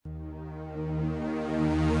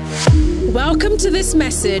Welcome to this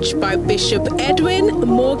message by Bishop Edwin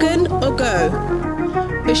Morgan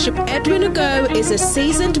Ogo. Bishop Edwin Ogo is a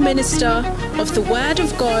seasoned minister of the Word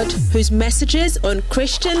of God whose messages on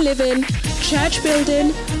Christian living, church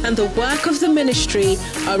building, and the work of the ministry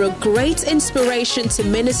are a great inspiration to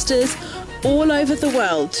ministers all over the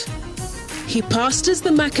world. He pastors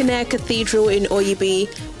the Mackinac Cathedral in Oyibi,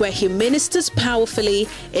 where he ministers powerfully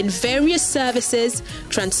in various services,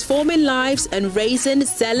 transforming lives and raising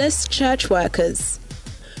zealous church workers.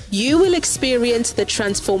 You will experience the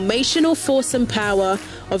transformational force and power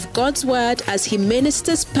of God's Word as he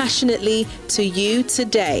ministers passionately to you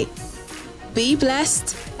today. Be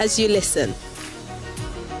blessed as you listen.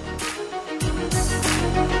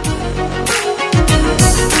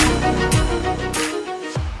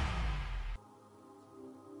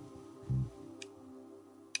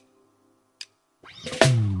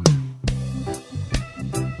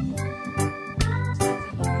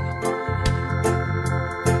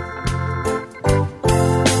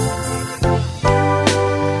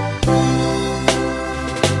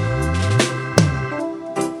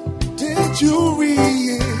 You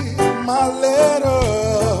read my letter.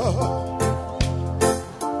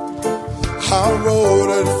 I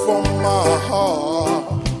wrote it from my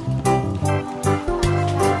heart.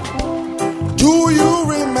 Do you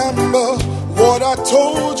remember what I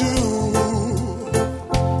told you?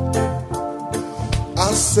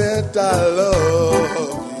 I said I love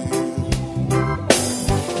you.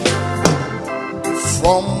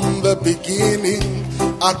 From the beginning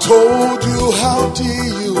I told you how dear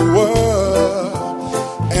you were,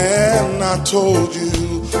 and I told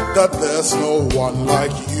you that there's no one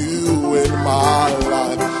like you in my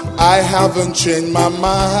life. I haven't changed my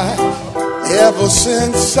mind ever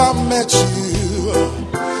since I met you.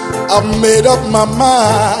 I've made up my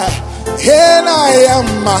mind, and I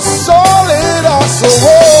am my solid answer.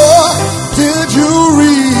 Oh, did you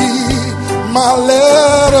read my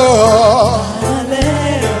letter?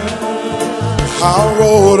 I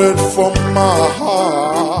wrote it from my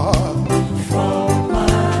heart.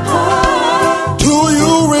 Do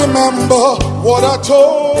you remember what I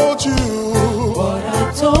told you?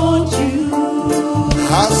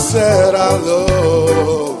 I said I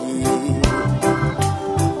love you.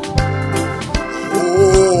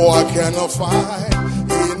 Oh, I cannot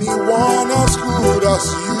find anyone as good as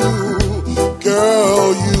you.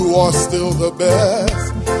 Girl, you are still the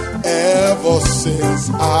best ever since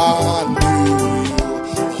I knew you.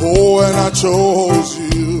 Oh, and I chose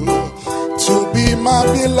you to be my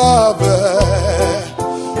beloved.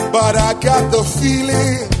 But I got the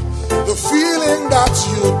feeling that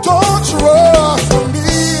you don't trust me.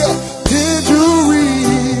 Did you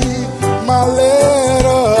read my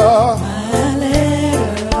letter?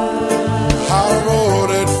 I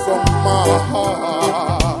wrote it from my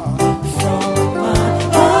heart.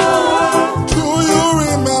 Do you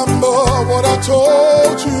remember what I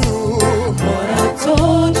told you?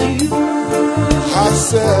 I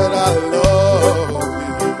said I love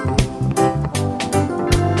you.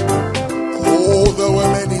 Oh, there were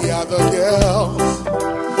many other girls,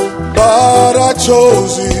 but I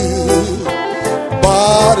chose you.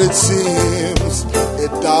 But it seems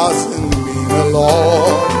it doesn't mean a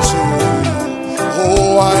lot to you.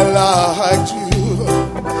 Oh, I liked you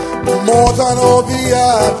more than all the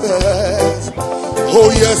others. Oh,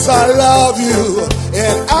 yes, I love you,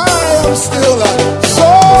 and I am still a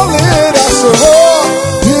solid as a rock.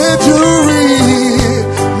 Did you read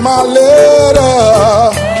my letter?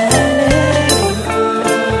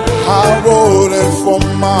 I wrote it from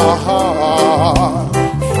my heart.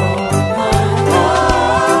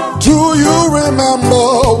 Do you remember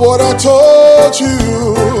what I told you?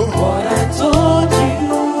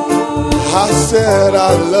 I said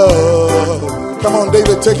I love you. Come on,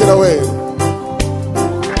 David, take it away.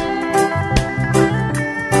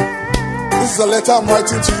 This is a letter I'm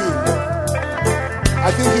writing to you.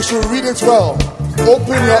 I think you should read it well.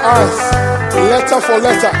 Open your eyes, letter for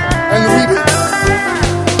letter, and read it.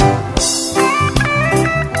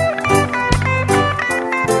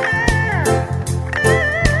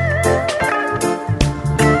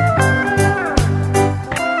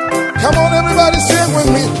 Come on, everybody, sing with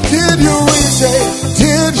me. Did you read it?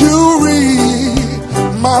 Did you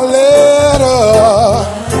read my letter?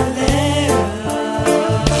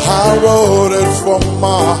 I wrote it from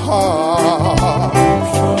my heart.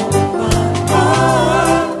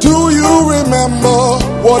 Do you remember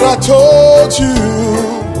what I told you?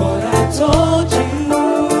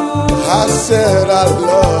 I said I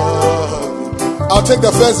love you. I'll take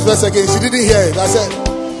the first verse again. She didn't hear it. I said,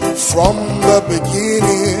 from the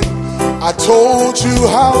beginning I told you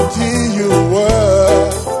how dear you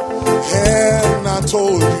were,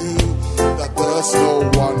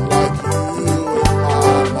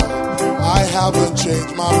 haven't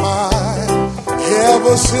changed my mind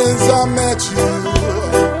ever since I met you.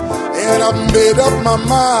 And I've made up my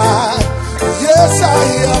mind. Yes, I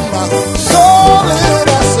am my soul. And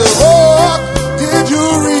I said, oh, did you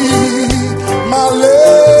read my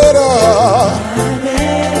letter?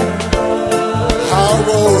 I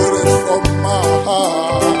wrote it from my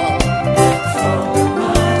heart.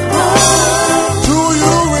 Do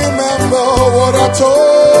you remember what I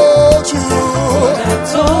told you?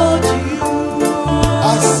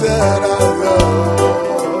 I said I love.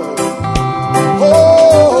 Oh,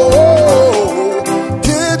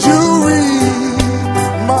 did you read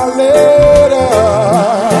my letter?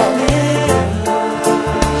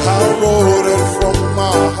 I wrote it from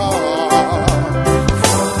my heart.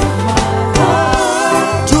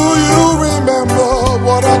 Do you remember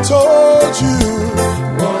what I told you?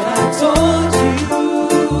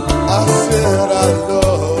 I said I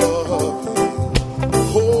love you.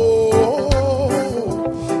 Oh,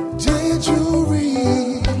 did you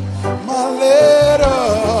read my letter?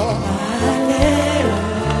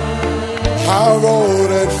 I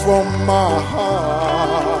wrote it from my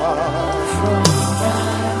heart.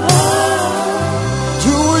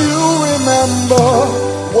 Do you remember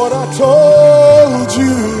what I told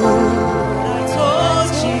you?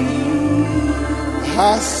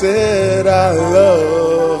 I said I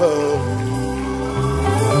love you.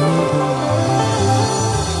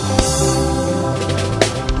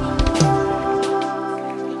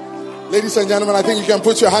 Ladies and gentlemen, I think you can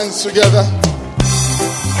put your hands together.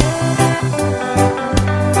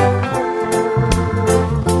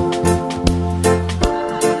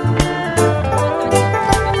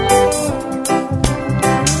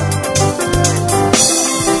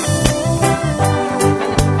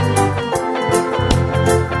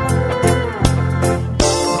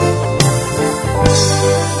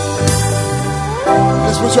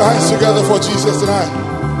 Let's put your hands together for Jesus tonight.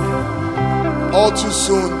 All too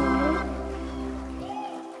soon,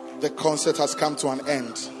 the concert has come to an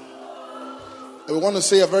end. And we want to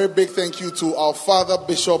say a very big thank you to our father,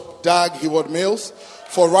 Bishop Dag Heward-Mills,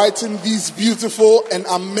 for writing these beautiful and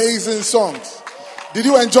amazing songs. Did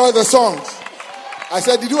you enjoy the songs? I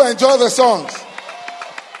said, did you enjoy the songs?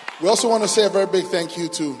 We also want to say a very big thank you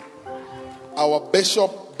to our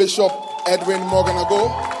Bishop Edwin Morgan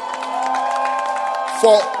Ago,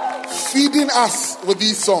 for feeding us with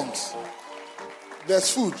these songs. There's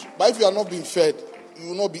food, but if you are not being fed, you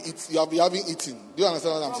will not be eating. You haven't eaten. Do you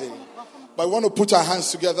understand what I'm saying? But we want to put our hands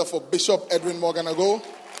together for Bishop Edwin Morgan Ago,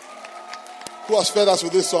 who has fed us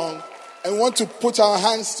with this song. And we want to put our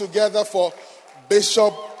hands together for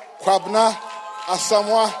Bishop Kwabena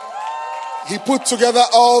Asamoah. He put together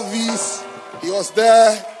all these. He was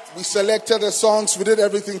there. We selected the songs. We did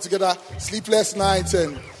everything together. Sleepless nights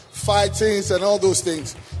and fightings and all those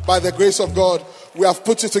things. By the grace of God, we have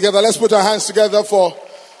put it together. Let's put our hands together for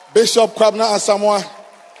Bishop Kwabena Asamoah.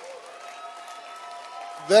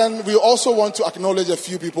 Then we also want to acknowledge a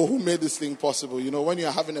few people who made this thing possible. You know, when you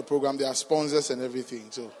are having a program, there are sponsors and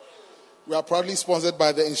everything. So we are proudly sponsored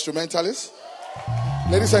by the instrumentalists.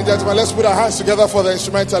 Ladies and gentlemen, let's put our hands together for the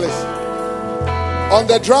instrumentalists. On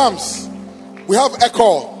the drums, we have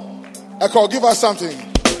Echo. Echo, give us something.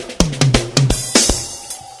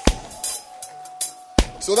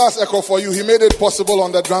 So that's Echo for you. He made it possible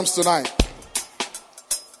on the drums tonight.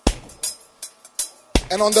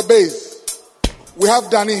 And on the bass, we have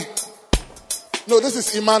Danny. No, this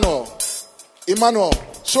is Emmanuel. Emmanuel,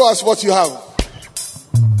 show us what you have.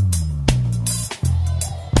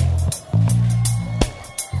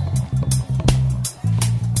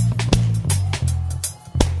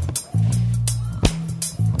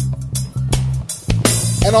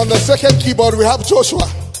 And on the second keyboard, we have Joshua.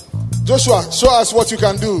 Joshua, show us what you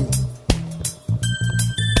can do.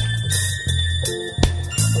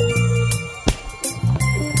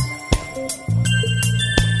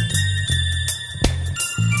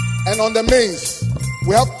 And on the mains,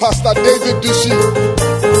 we have Pastor David Dushi.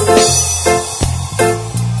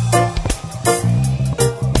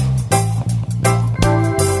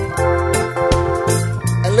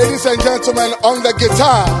 And ladies and gentlemen, on the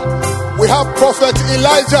guitar, we have Prophet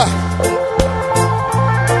Elijah.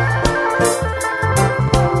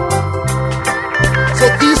 So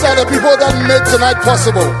these are the people that made tonight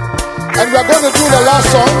possible. And we are going to do the last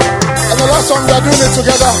song. And the last song, we are doing it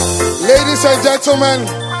together. Ladies and gentlemen,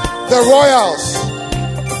 the Royals.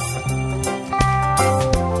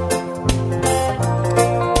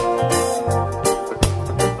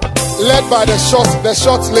 Led by the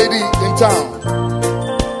short lady in town.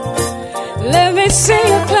 Let me see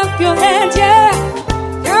you clap your hands, yeah.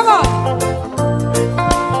 Come on.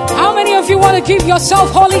 How many of you want to give yourself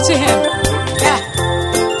wholly to Him?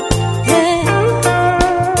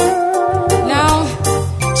 Now,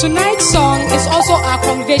 tonight's song is also our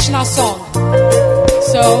congregational song.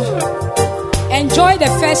 So, enjoy the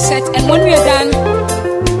first set, and when we are done,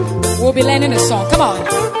 we'll be learning a song. Come on.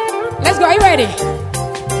 Let's go. Are you ready?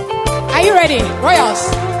 Are you ready? Royals.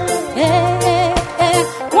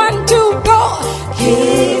 1, 2, go.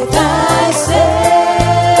 Give thyself.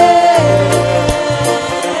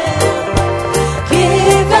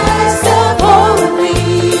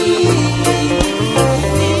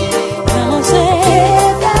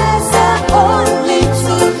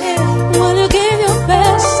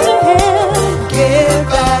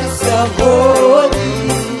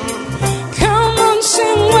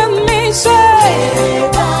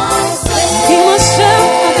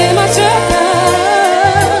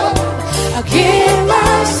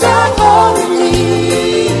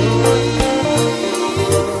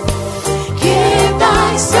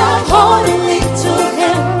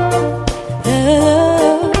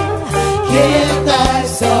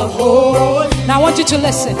 To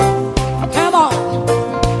listen. Come on.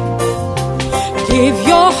 Give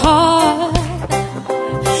your heart,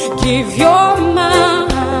 give your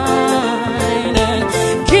mind, and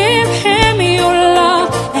give him your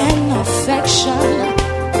love and affection.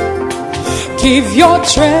 Give your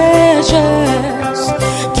treasures,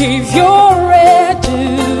 give your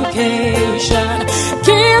education,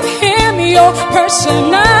 give him your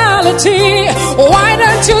personality. Why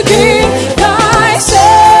don't you give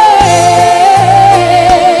thyself?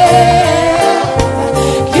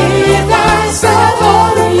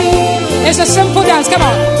 It's a simple dance, come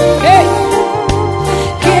on. Hey.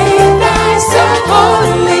 Give thyself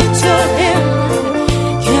only to him.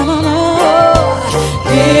 Come on, oh.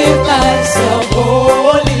 Give thyself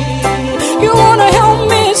wholly. You wanna help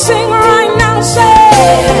me sing right now? Say,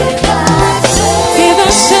 give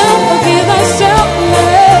thyself, give thyself,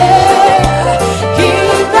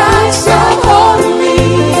 give thyself wholly.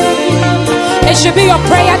 It should be your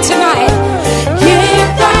prayer tonight. Give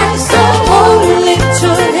thyself wholly to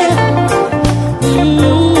him.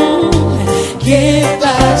 Give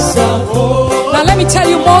thyself wholly. Now let me tell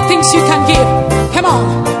you more things you can give. Come on.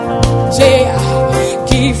 Yeah.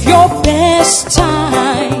 Give your best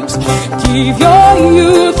times. Give your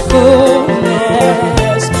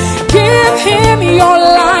youthfulness. Give him your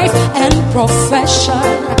life and profession.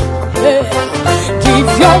 Yeah. Give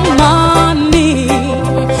your money,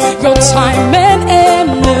 your time and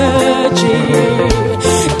energy.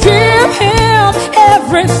 Give him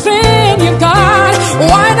everything you got.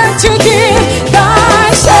 Why don't you give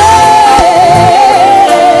thyself?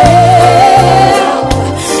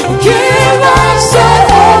 Give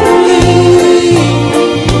thyself only.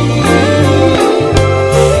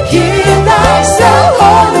 Give thyself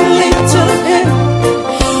only to him.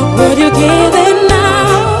 Would you give it now?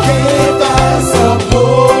 Give thyself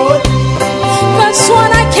wholly. That's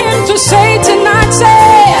what I came to say tonight. Say,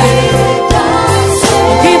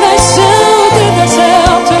 give thyself, give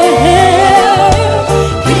thyself to him.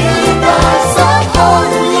 Give thyself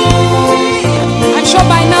wholly. I'm sure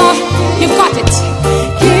by now you've got it.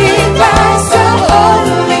 Give thyself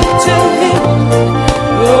only to him.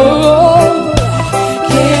 Oh,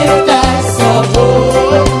 Give thyself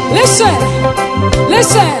wholly. listen,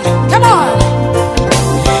 listen, come on.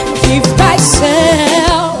 Give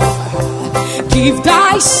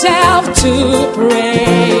thyself to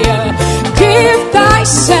prayer. Give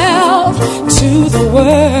thyself to the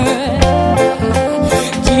word.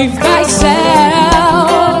 Give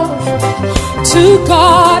thyself to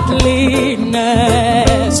godliness.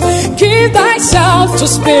 Give thyself to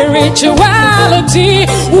spirituality.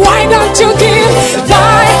 Why don't you give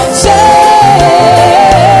thyself?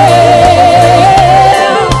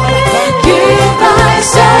 Give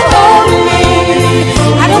thyself only.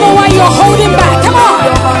 I don't know why you're holding back. Come on.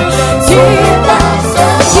 Give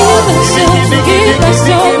thyself, give thyself, give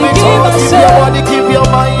thyself, give thyself. Keep your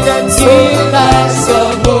mind and Give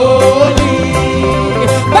thyself holy.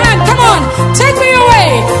 Band, come on, take me away.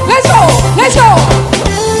 Let's go, let's go.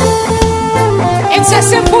 It's a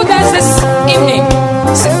simple dance this evening.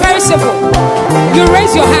 It's very simple. You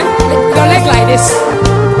raise your hand, your leg like this.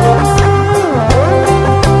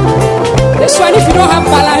 This one, if you don't have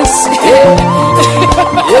balance.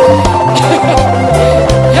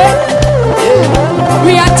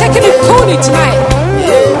 We are taking it coolly tonight.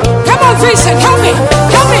 Come on, Vincent, help me,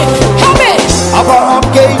 help me, help me. Abraham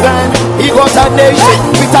gave and he was a nation.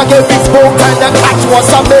 Peter gave his boat and the catch was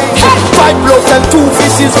amazing. 5 loaves and 2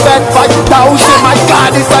 fishes fed 5,000. My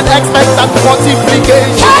God is an expectant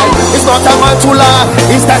multiplication. It's not a man to lie,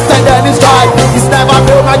 he's tested and he's tried. He's never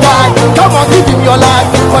failed, my God. Come on, give him your life,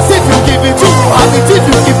 cause if you give him it, you will have it. If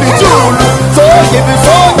you give it, you will lose. So give it,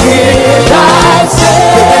 so give thyself.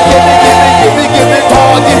 Give it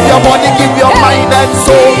all. Give your money, give your mind and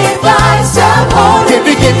soul. Give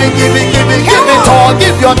it all.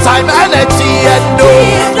 Give your time, energy and know.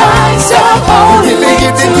 Give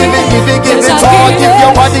it all. Give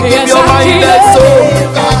your money, give your mind and soul.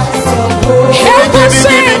 Help us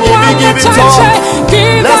sing one more time. Say,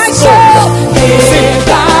 give thyself. Give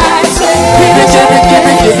thyself. Give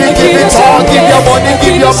it all. Give your money,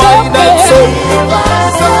 give your mind and soul.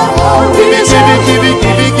 Give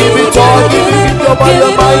it all. Give your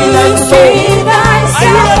mind and soul.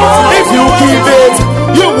 If you give it,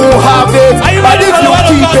 you will have it. But if you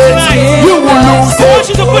keep it, you will lose it.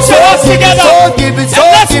 To put your hands together.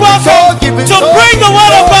 Let's welcome to bring the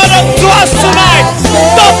word of God to us tonight.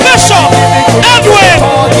 The Bishop Edwin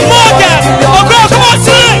Morgan. Oh God, come on,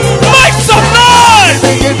 tonight. Make some noise.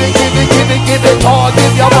 Give it all.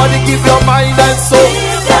 Give your money, give your mind and soul.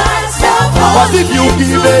 But if you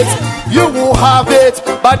give it, you will have it.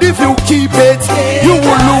 But if you keep it, you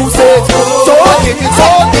will lose it. So give it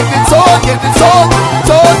all, give it all, give it all.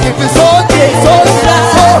 So give it all, give it all, give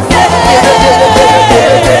it all.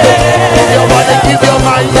 Give your money, give your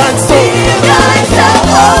mind and soul.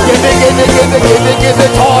 Give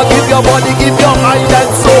it all. Give your money, give your mind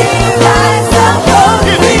and soul.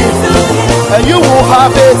 And you will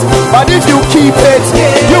have it. But if you keep it,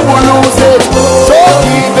 you will lose it. So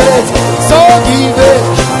give it. So give it.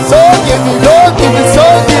 So give it. Don't give it. So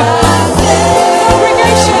give it.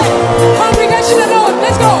 Congregation alone.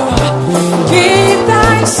 Let's go. Give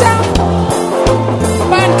thyself.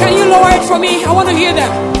 Man, can you lower it for me? I want to hear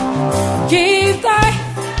them. Give thy.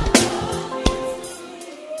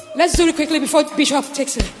 Let's do it quickly before Bishop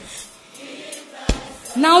takes it.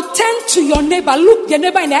 Now turn to your neighbor. Look your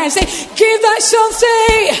neighbor in the eye and say, give thyself.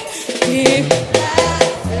 Say, give.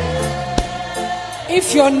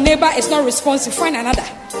 If your neighbor is not responsive, find another.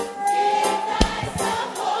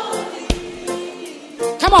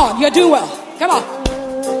 Come on, you're doing well. Come on.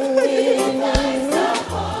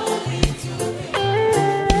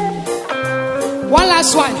 One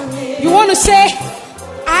last one. You want to say,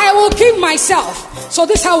 I will give myself. So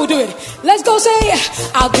this is how we do it. Let's go say,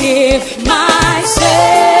 I'll give myself.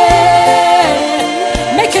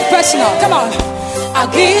 Make it personal. Come on. I'll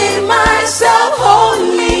give myself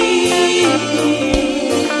wholly.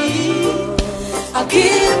 I'll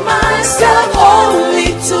give myself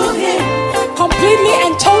wholly to Him. Completely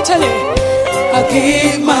and totally. I'll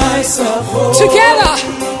give myself wholly. Together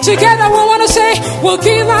we want to say, we'll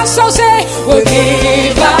give ourselves. Say, we'll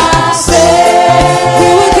give ourselves. We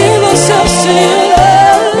will give ourselves to love.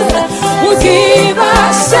 We'll give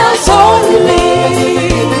ourselves wholly.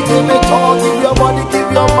 Give it all. Give your money, give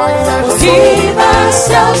your mind and soul. Give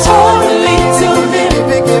ourselves wholly to Him.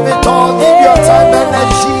 Give it all. Give your time,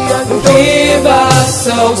 energy and Give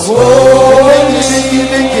ourselves wholly. Give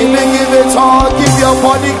it all. Give your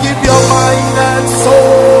money, give your mind and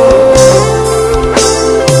soul.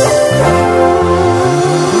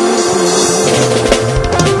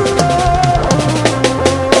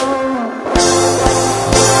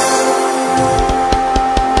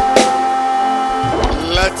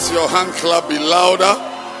 Your hand clap be louder.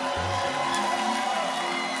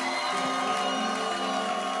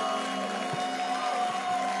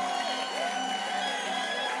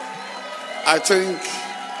 I think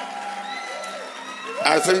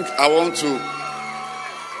I want to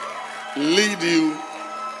lead you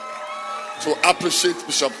to appreciate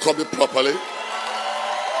Bishop Kobe properly.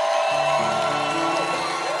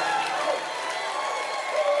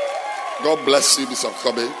 God bless you, Bishop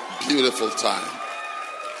Kobe. Beautiful time.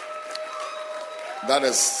 That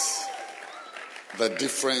is the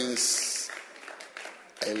difference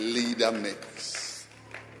a leader makes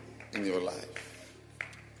in your life.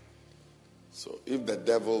 So if the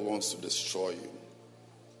devil wants to destroy you,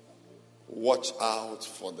 watch out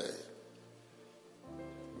for the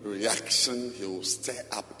reaction he will stir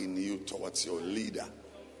up in you towards your leader.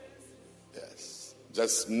 Yes.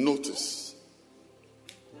 Just notice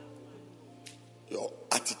your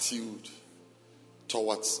attitude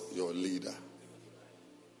towards your leader.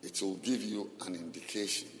 It will give you an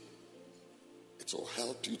indication. It will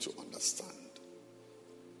help you to understand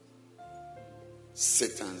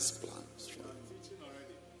Satan's plans.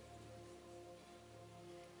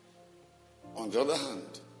 On the other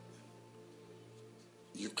hand,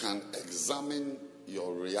 you can examine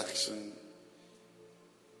your reaction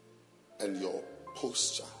and your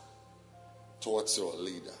posture towards your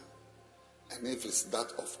leader. And if it's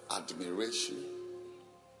that of admiration,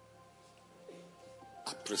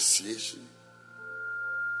 appreciation,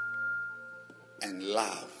 and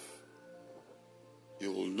love,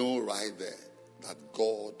 you will know right there that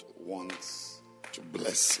God wants to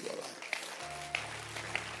bless your life.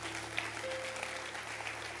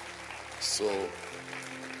 So,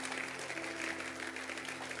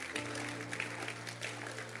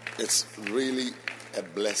 it's really a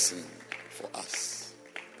blessing for us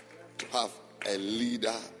to have a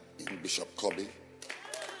leader in Bishop Kobe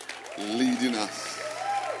leading us.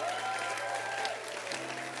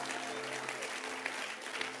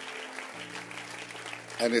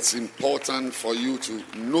 And it's important for you to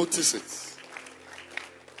notice it.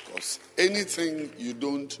 Because anything you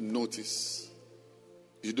don't notice,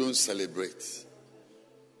 you don't celebrate.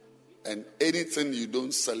 And anything you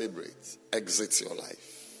don't celebrate exits your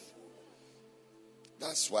life.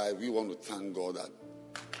 That's why we want to thank God that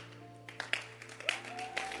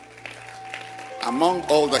among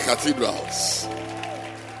all the cathedrals,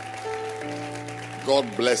 God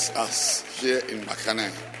bless us here in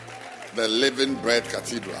Makane, the Living Bread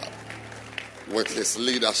Cathedral, with his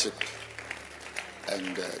leadership.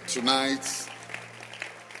 And tonight,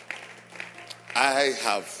 I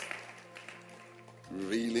have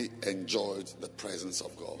really enjoyed the presence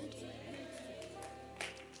of God.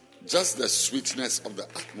 Just the sweetness of the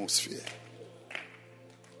atmosphere.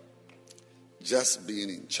 Just being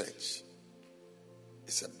in church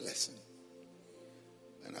is a blessing.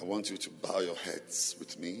 And I want you to bow your heads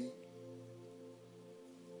with me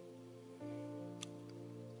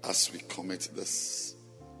as we commit this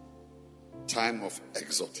time of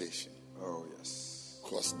exhortation. Oh, yes.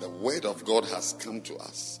 Because the word of God has come to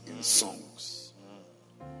us in songs.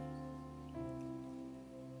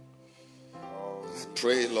 I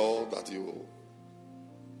pray, Lord, that you will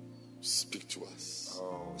speak to us.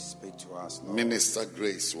 Oh, speak to us, Lord. Minister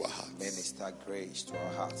grace to our hearts. Minister grace to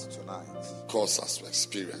our hearts tonight. Cause us to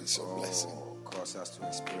experience your blessing. Cause us to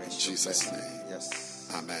experience In Jesus' your blessing. name.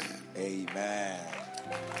 Yes. Amen. Amen.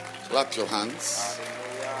 Clap your hands.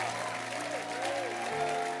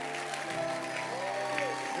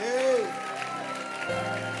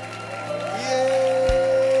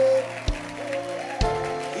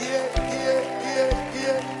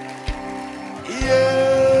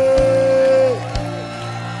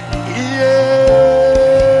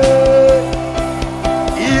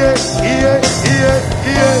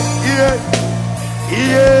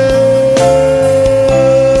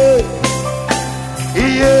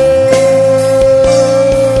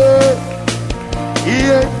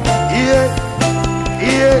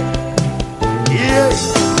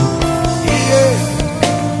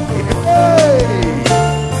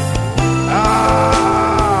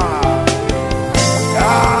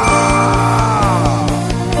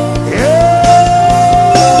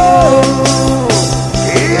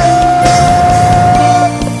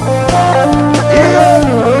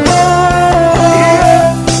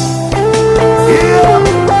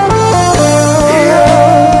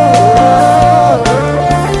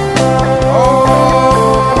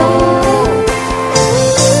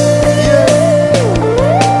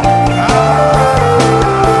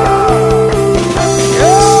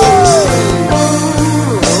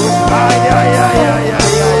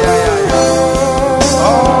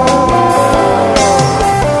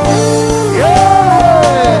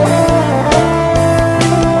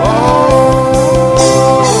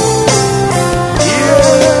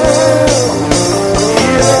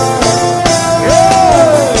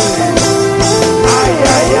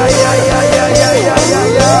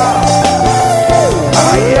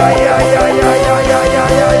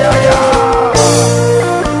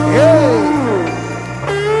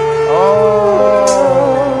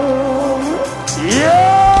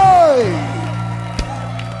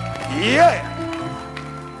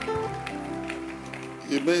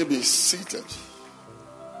 You may be seated.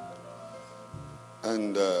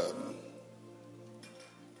 And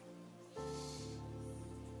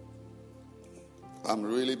I'm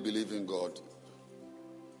really believing God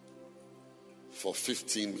for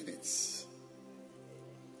 15 minutes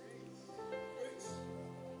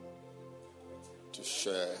to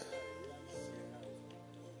share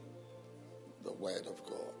the word of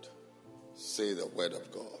God. Say the word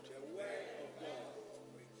of God.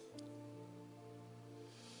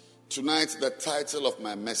 Tonight, the title of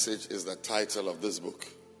my message is the title of this book.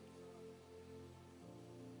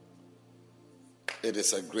 It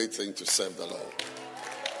is a great thing to serve the Lord.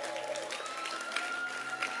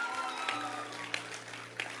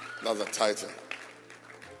 That's the title.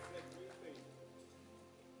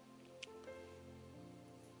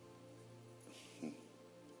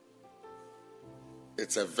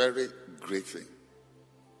 It's a very great thing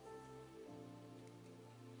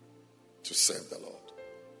to serve the Lord.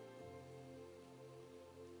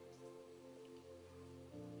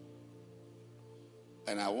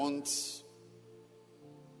 And I want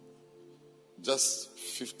just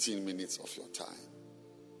 15 minutes of your time.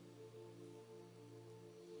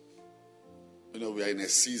 You know, we are in a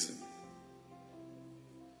season.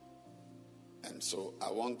 And so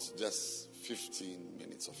I want just 15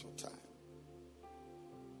 minutes of your time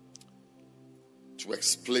to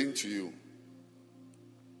explain to you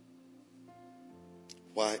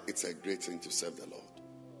why it's a great thing to serve the Lord.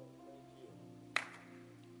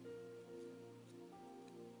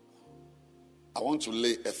 I want to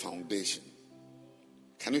lay a foundation.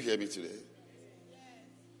 Can you hear me today?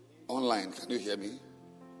 Online, can you hear me?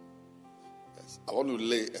 Yes. I want to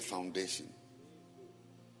lay a foundation.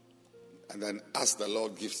 And then as the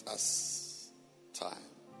Lord gives us time,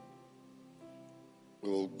 we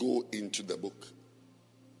will go into the book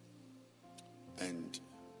and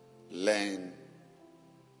learn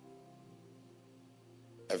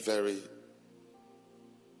a very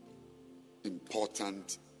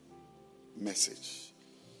important message.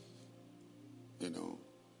 You know,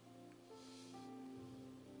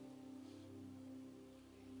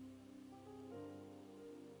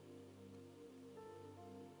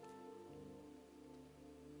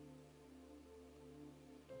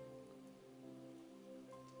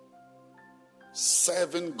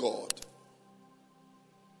 serving God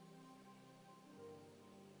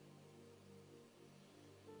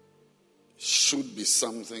should be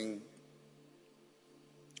something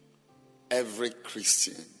every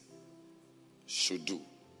Christian should do.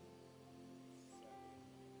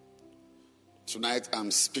 Tonight I'm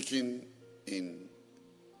speaking in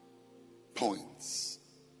points.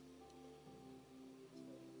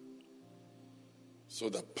 So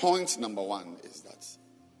the point number one is that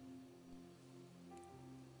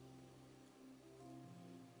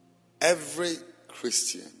every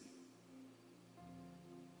Christian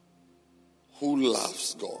who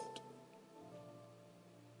loves God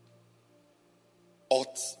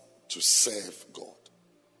ought to serve God.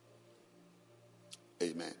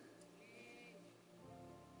 Amen.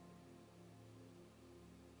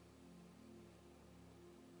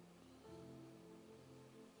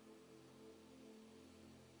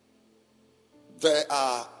 There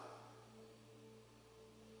are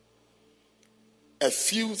a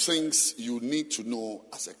few things you need to know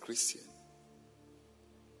as a Christian.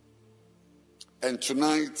 And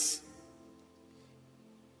tonight,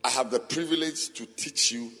 I have the privilege to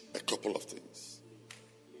teach you a couple of things.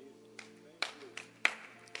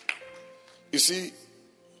 You see,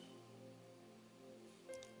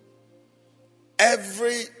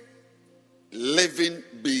 every living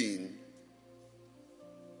being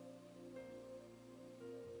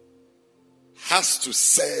has to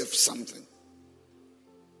serve something.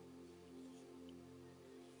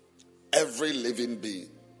 Every living being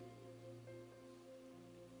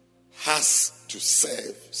has to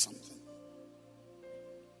serve something.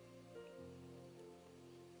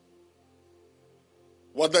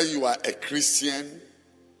 Whether you are a Christian,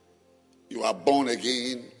 you are born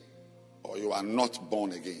again, or you are not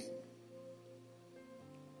born again,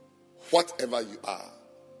 whatever you are,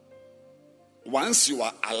 once you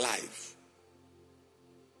are alive,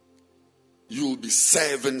 you will be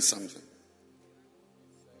serving something.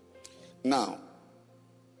 Now,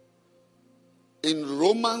 in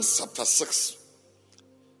Romans chapter 6,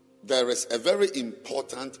 there is a very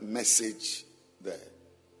important message there.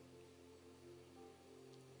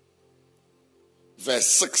 Verse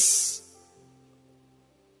 6.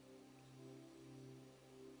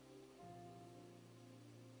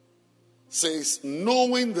 Says,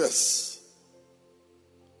 knowing this,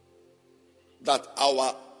 that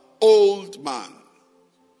our old man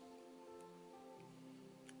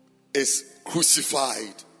is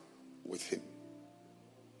crucified with him.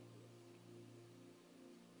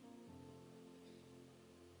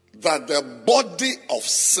 That the body of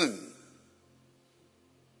sin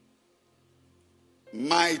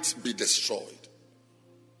might be destroyed.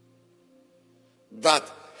 That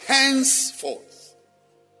henceforth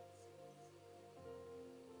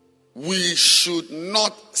we should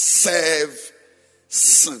not serve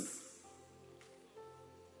sin.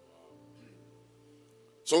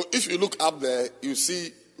 So if you look up there, you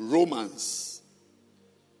see Romans.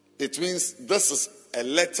 It means this is a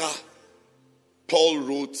letter Paul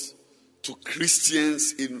wrote to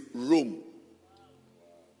Christians in Rome.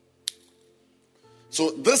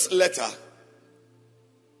 So this letter,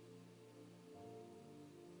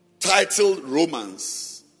 titled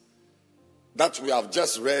Romans, that we have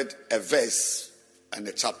just read a verse and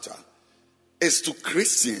a chapter, is to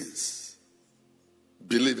Christians,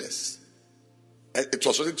 believers. It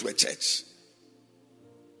was written to a church.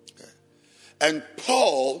 Okay. And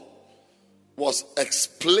Paul was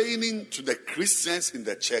explaining to the Christians in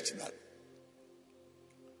the church that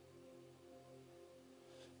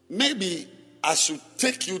maybe I should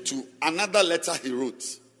take you to another letter he wrote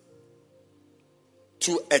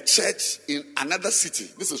to a church in another city.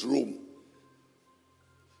 This is Rome.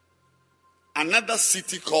 Another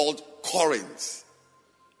city called Corinth.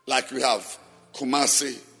 Like we have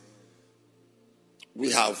Kumasi,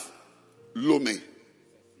 we have Lome,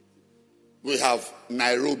 we have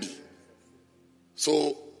Nairobi.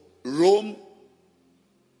 So Rome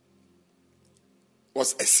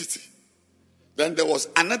was a city. Then there was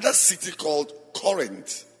another city called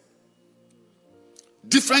Corinth.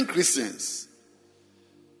 Different Christians.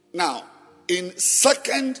 Now, in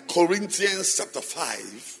 2 Corinthians chapter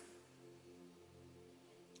 5,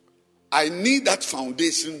 I need that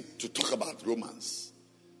foundation to talk about Romans.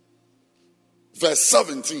 Verse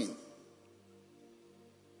 17.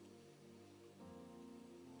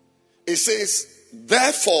 It says,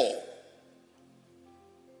 therefore,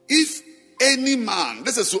 if any man,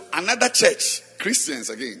 this is to another church, Christians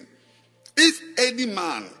again, if any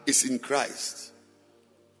man is in Christ,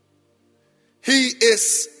 he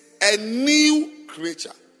is a new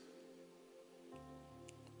creature.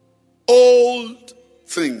 Old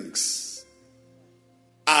things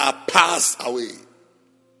are passed away.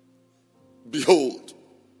 Behold,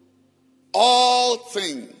 all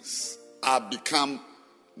things are become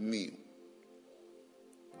new.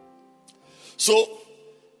 So,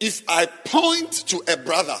 if I point to a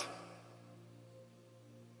brother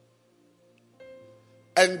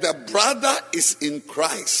and the brother is in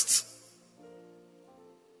Christ,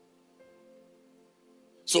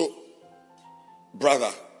 so,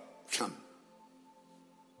 brother, come.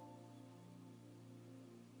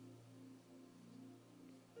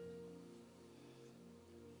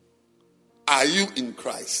 Are you in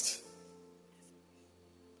Christ?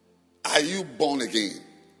 Are you born again?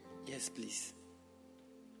 Yes, please.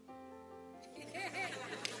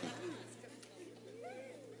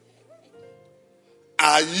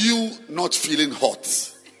 Are you not feeling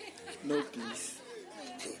hot? No, please.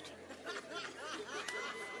 Good.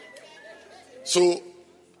 So,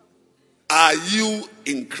 are you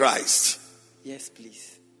in Christ? Yes,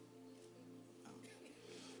 please.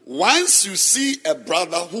 Once you see a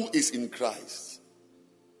brother who is in Christ,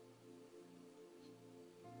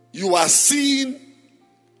 you are seeing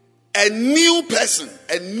a new person,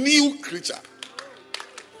 a new creature.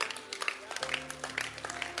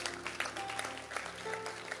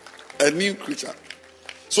 A new creature.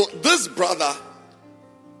 So this brother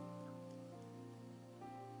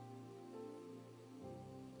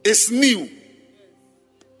is new.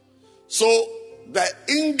 So the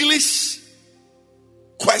English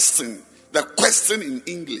question, the question in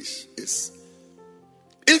English is,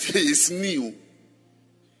 if he is new,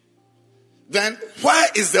 then where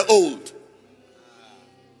is the old?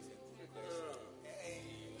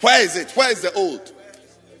 Where is it? Where is the old?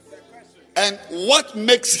 And what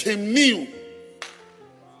makes him new?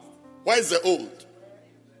 Where is the old?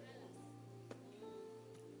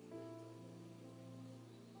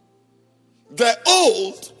 The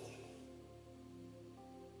old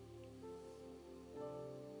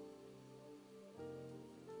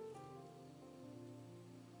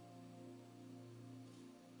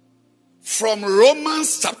from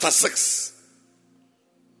Romans chapter 6.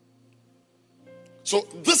 So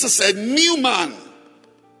this is a new man.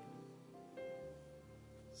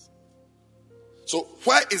 So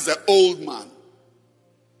where is the old man?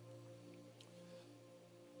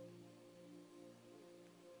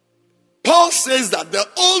 Paul says that the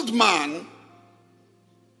old man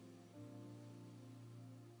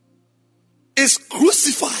is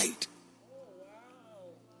crucified.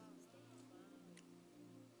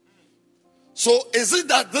 So is it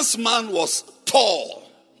that this man was tall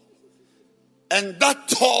and that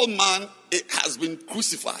tall man has been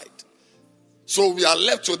crucified? So we are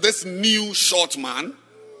left with this new short man.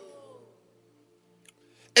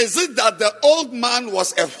 Is it that the old man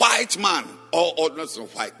was a white man? Or not a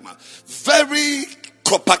white man. Very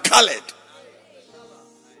copper colored.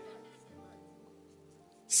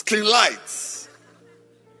 Skin light.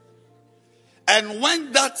 And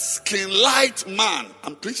when that skin light man,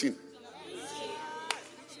 I'm preaching.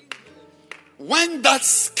 When that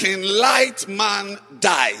skin light man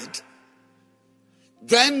died,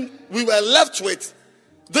 then we were left with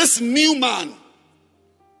this new man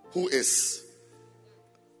who is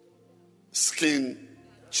skin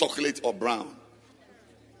chocolate or brown.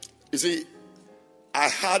 You see, I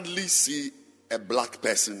hardly see a black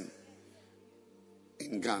person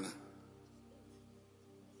in Ghana.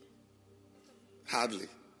 Hardly.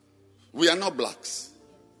 We are not blacks.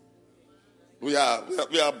 We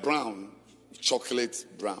are brown, chocolate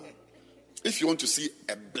brown. If you want to see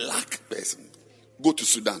a black person, go to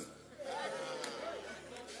Sudan.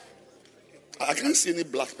 I can't see any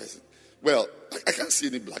black person. Well, I can't see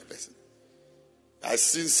any black person. I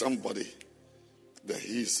see somebody that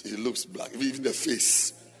he looks black, even the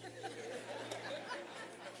face.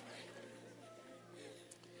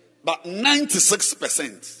 But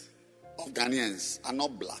 96% of Ghanaians are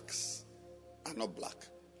not blacks. Are not black.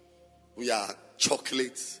 We are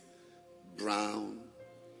chocolate, brown,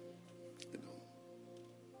 you know.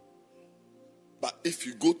 But if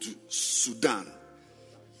you go to Sudan,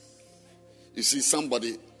 you see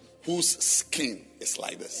somebody whose skin is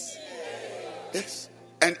like this. Yes.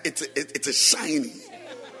 And it's a shiny.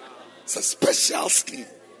 It's a special skin.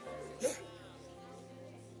 Yeah.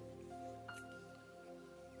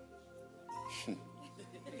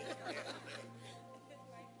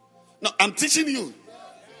 No, I'm teaching you.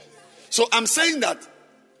 So I'm saying that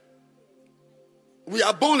we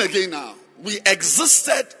are born again now. We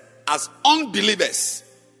existed as unbelievers.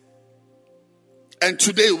 And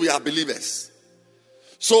today we are believers.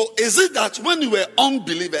 So is it that when we were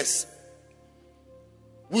unbelievers,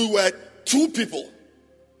 we were two people?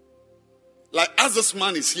 Like as this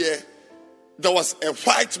man is here, there was a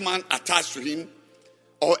white man attached to him,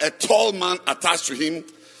 or a tall man attached to him,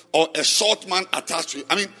 or a short man attached to him.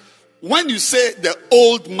 I mean, when you say the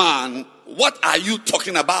old man, what are you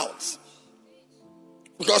talking about?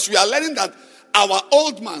 Because we are learning that our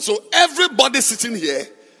old man, so everybody sitting here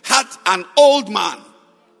had an old man.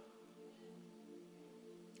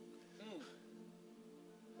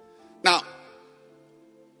 Now,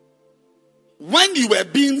 when you were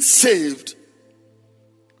being saved,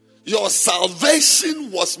 your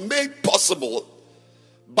salvation was made possible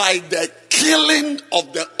by the killing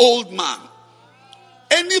of the old man.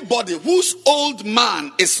 Anybody whose old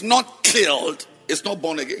man is not killed is not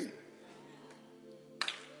born again.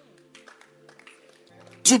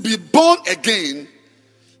 To be born again,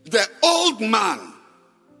 the old man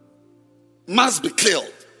must be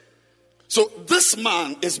killed. So this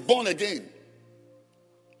man is born again.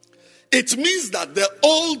 It means that the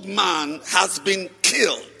old man has been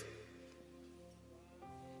killed.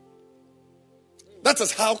 That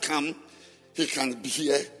is how come he can be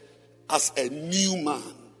here as a new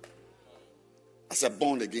man, as a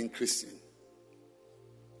born again Christian.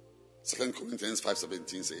 2 Corinthians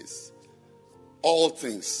 5:17 says, all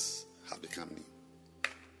things have become new.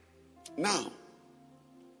 Now,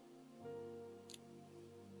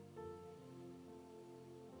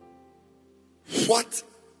 what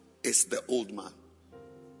is the old man?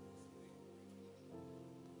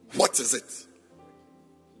 What is it?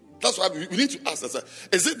 That's why we need to ask ourselves,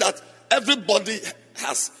 is it that everybody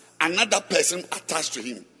has another person attached to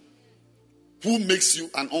him who makes you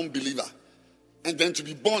an unbeliever? And then to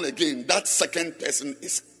be born again, that second person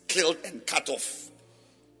is killed and cut off.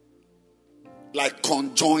 Like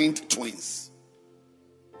conjoined twins.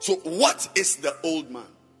 So what is the old man?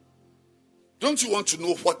 Don't you want to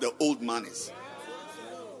know what the old man is?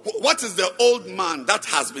 What is the old man that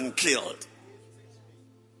has been killed?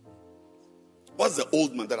 What's the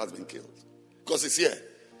old man that has been killed? Because it's here.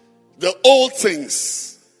 The old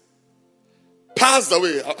things passed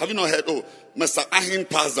away. Have you not heard? Oh, Mr. Ahin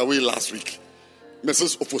passed away last week.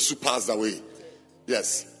 Mrs. Ofosu passed away.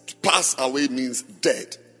 Yes. To pass away means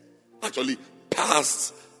dead. Actually,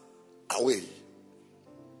 passed away.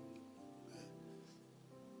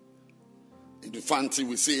 In the fancy,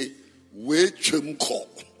 we say, "We chumko."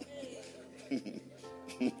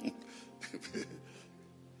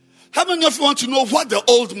 How many of you want to know what the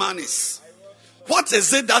old man is? What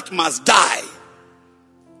is it that must die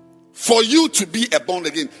for you to be a born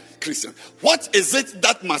again Christian? What is it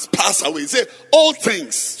that must pass away? Say all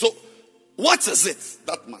things. So what is it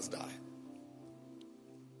that must die?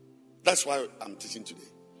 That's why I'm teaching today.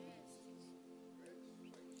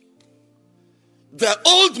 The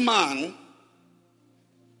old man.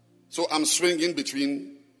 So I'm swinging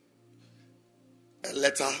between a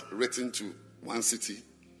letter written to one city.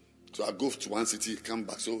 So I go to one city, come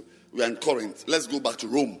back. So we are in Corinth. Let's go back to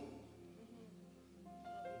Rome.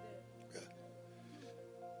 Yeah.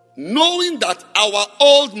 Knowing that our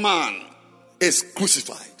old man is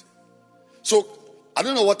crucified. So I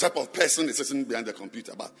don't know what type of person is sitting behind the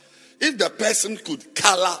computer, but if the person could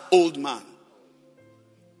color old man,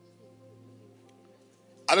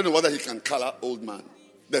 I don't know whether he can color old man.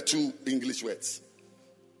 The two English words.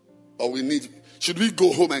 Or should we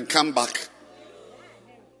go home and come back?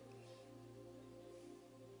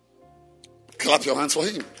 Clap your hands for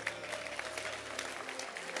him.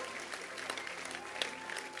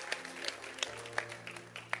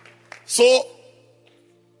 So,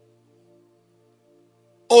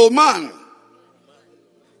 Oman,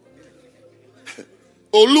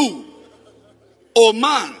 Olu,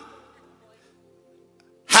 Oman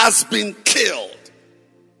has been killed.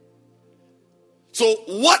 So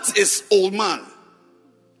what is old man?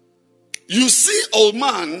 You see old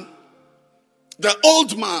man, the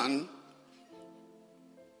old man,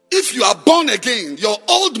 if you are born again, your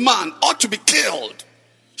old man ought to be killed.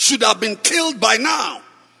 Should have been killed by now.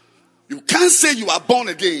 You can't say you are born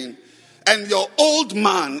again and your old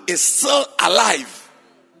man is still alive.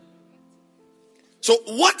 So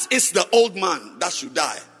what is the old man that should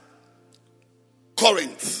die?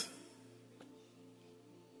 Corinth.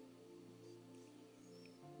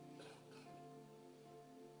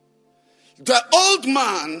 The old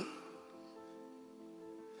man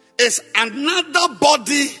is another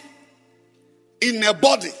body in a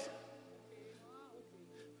body,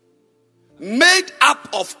 made up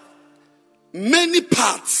of many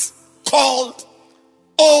parts, called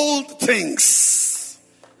old things.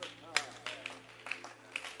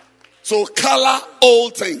 So color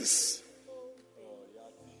old things.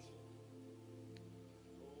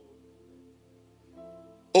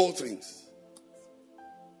 Old things.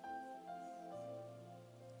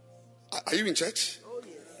 Are you in church?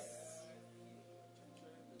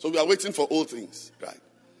 So we are waiting for old things, right?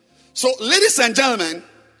 So, ladies and gentlemen,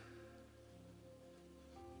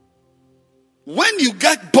 when you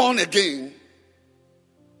get born again,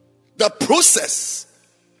 the process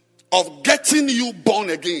of getting you born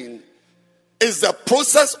again is the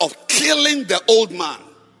process of killing the old man.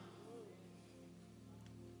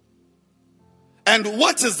 And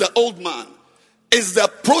what is the old man? Is the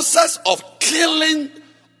process of killing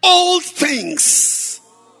old things.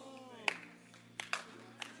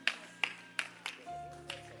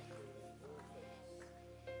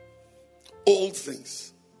 Old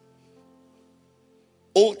things.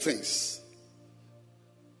 Old things.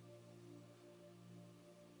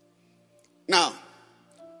 Now,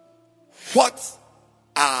 what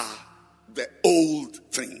are the old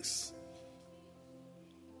things?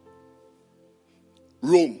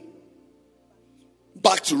 Rome.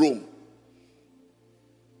 Back to Rome.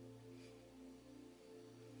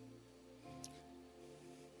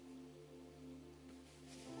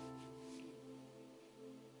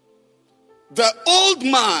 The old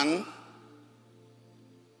man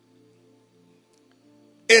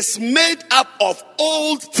is made up of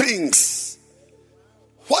old things.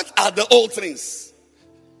 What are the old things?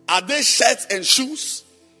 Are they shirts and shoes?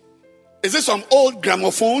 Is it some old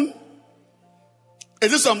gramophone?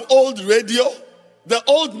 Is it some old radio? The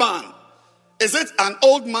old man, is it an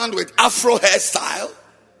old man with afro hairstyle?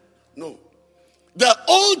 No. The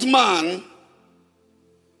old man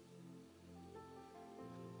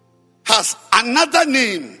has another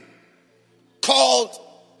name called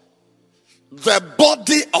the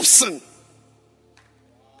body of sin.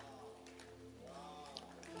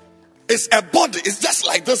 It's a body. It's just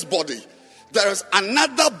like this body. There is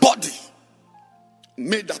another body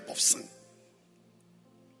made up of sin.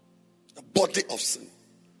 The body of sin.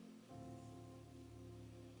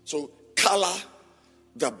 So color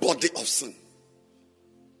the body of sin.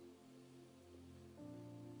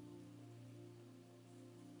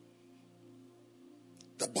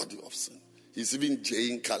 The body of sin. He's even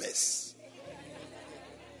jaying colors.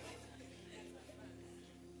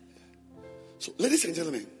 So, ladies and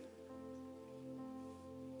gentlemen,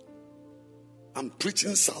 I'm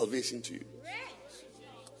preaching salvation to you.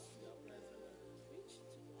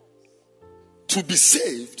 To be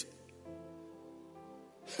saved,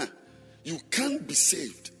 you can't be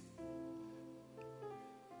saved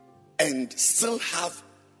and still have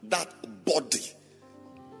that body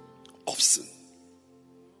of sin.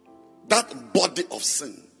 That body of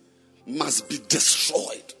sin must be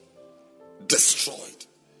destroyed. Destroyed.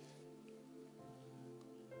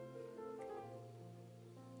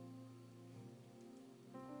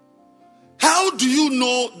 How do you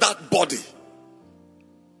know that body?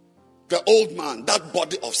 The old man, that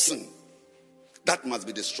body of sin, that must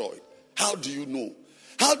be destroyed. How do you know?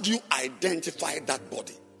 How do you identify that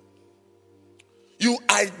body? You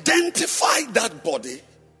identify that body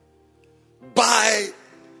by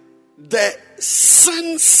the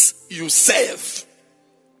sins you save.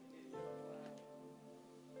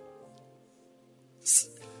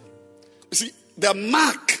 You see, the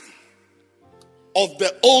mark of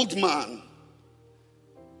the old man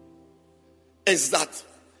is that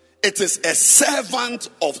it is a servant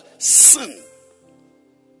of sin.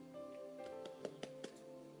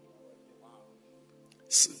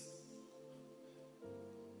 Sin.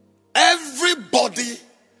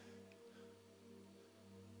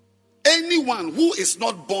 anyone who is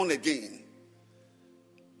not born again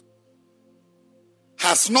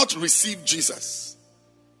has not received Jesus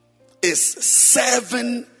is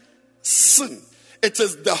serving sin. It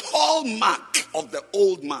is the hallmark of the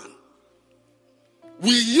old man.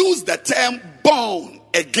 We use the term born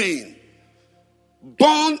again.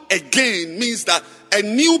 Born again means that a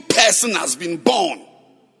new person has been born.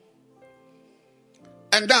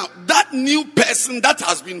 And now that new person that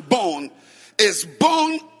has been born is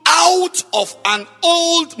born out of an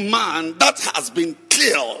old man that has been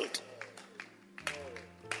killed.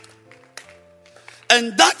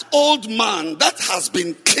 And that old man that has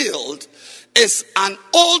been killed is an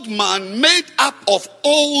old man made up of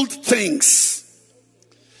old things.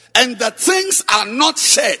 And the things are not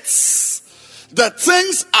shirts. The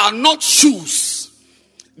things are not shoes.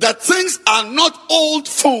 The things are not old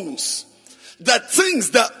phones.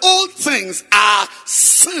 The old things are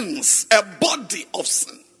sins, a body of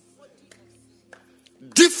sin.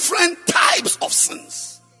 Different types of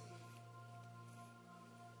sins.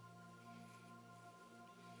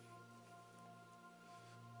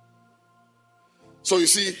 So you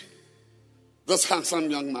see, this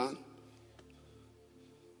handsome young man,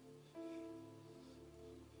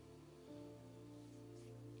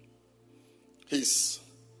 he's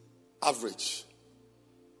average.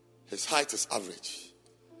 His height is average.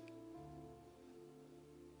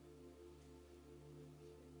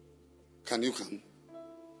 Can you come?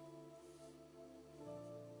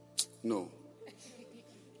 No.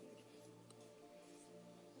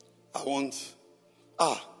 I want.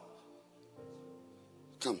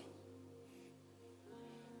 Come.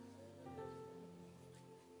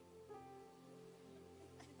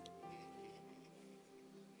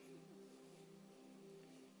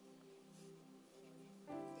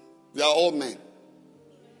 They are all men.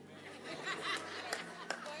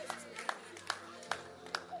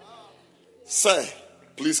 Sir,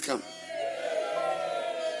 please come.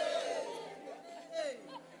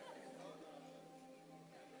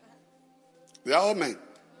 They are all men.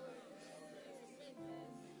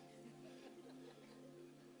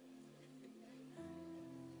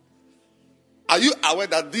 Are you aware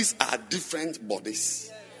that these are different bodies?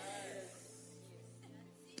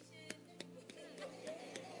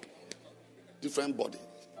 Different body.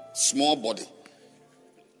 Small body.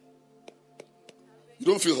 You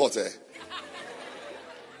don't feel hot, eh?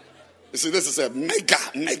 You see, this is a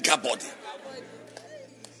mega body.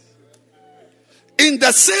 In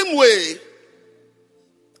the same way,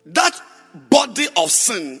 that body of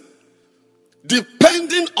sin,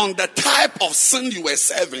 depending on the type of sin you were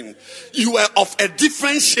serving, you were of a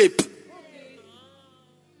different shape.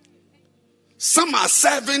 Some are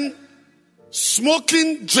serving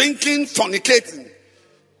smoking, drinking, fornicating.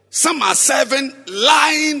 Some are serving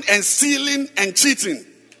lying and stealing and cheating.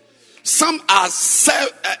 Some are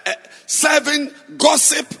serving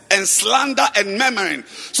gossip and slander and murmuring.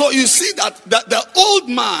 So you see that the old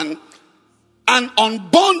man, an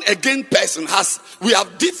unborn again person, we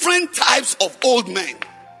have different types of old men.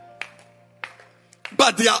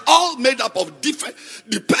 But they are all made up of different,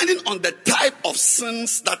 depending on the type of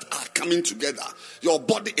sins that are coming together. Your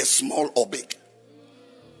body is small or big.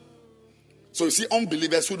 So you see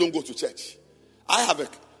unbelievers who don't go to church. I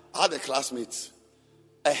had a classmate,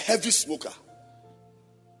 a heavy smoker,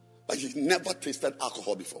 but he never tasted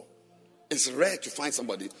alcohol before. It's rare to find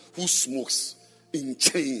somebody who smokes in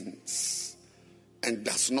chains and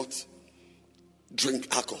does not drink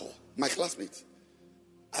alcohol. My classmate,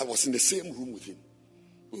 I was in the same room with him.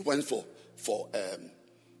 We went for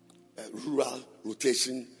rural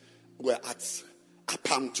rotation. We were at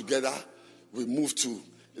Apam together. We moved to,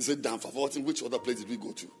 is it Danfa? Which other place did we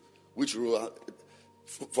go to? Which rural?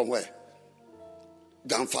 From where?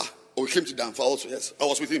 Danfa. Oh, we came to Danfa also, yes. I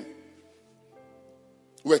was with him.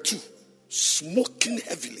 We were two. Smoking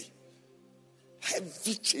heavily.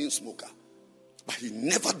 Heavy chain smoker. But he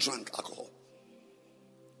never drank alcohol.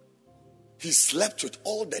 He slept with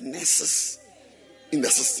all the nurses in the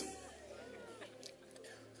system.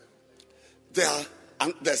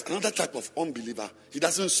 There's another type of unbeliever. He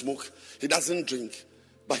doesn't smoke, he doesn't drink,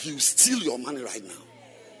 but he will steal your money right now.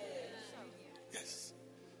 Yes.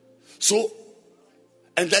 So,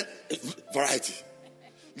 and then variety.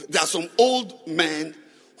 There are some old men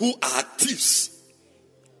who are thieves.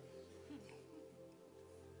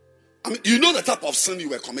 I mean, you know the type of sin you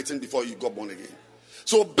were committing before you got born again.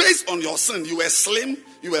 So based on your sin, you were slim,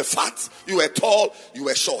 you were fat, you were tall, you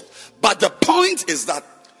were short. But the point is that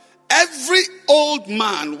every old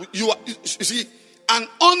man, you see, an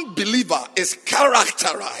unbeliever is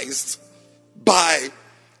characterized by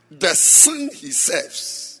the sin he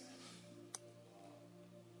serves.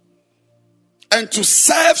 And to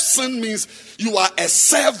serve sin means you are a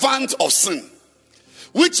servant of sin,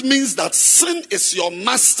 which means that sin is your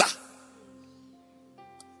master.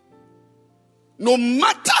 No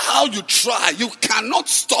matter how you try, you cannot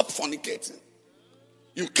stop fornicating.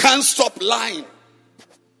 You can't stop lying.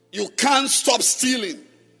 You can't stop stealing.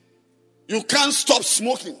 You can't stop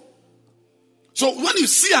smoking. So when you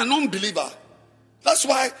see an unbeliever, that's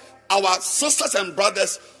why our sisters and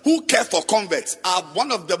brothers who care for converts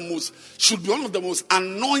should be one of the most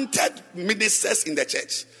anointed ministers in the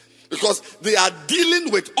church, because they are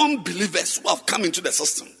dealing with unbelievers who have come into the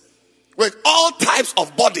system with all types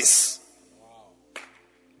of bodies,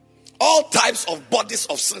 all types of bodies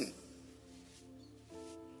of sin.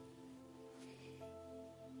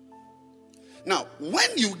 Now,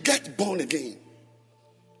 when you get born again,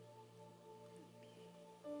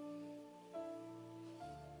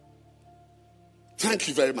 thank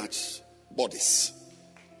you very much, bodies.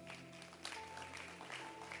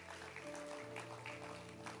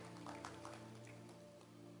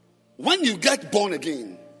 When you get born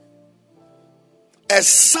again, a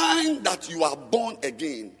sign that you are born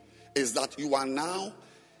again is that you are now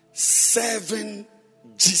serving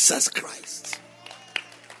Jesus Christ.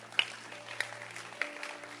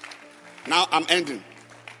 Now I'm ending.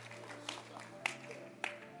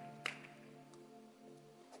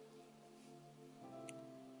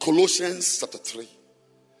 Colossians chapter 3,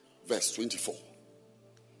 verse 24.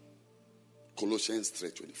 Colossians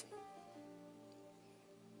 3:24.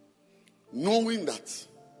 Knowing that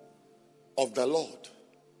of the Lord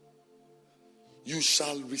you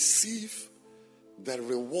shall receive the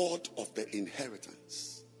reward of the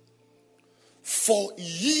inheritance. For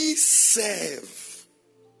ye serve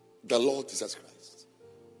the Lord Jesus Christ.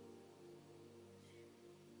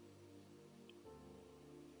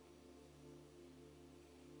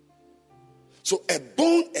 So a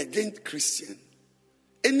born again Christian,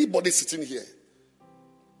 anybody sitting here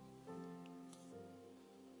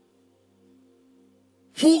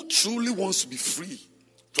who truly wants to be free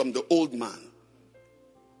from the old man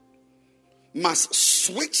must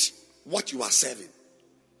switch what you are serving.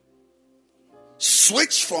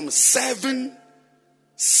 Switch from serving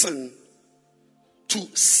sin to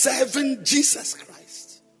serving Jesus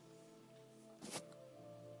Christ.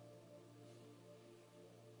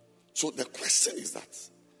 So the question is that,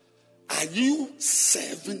 are you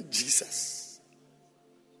serving Jesus?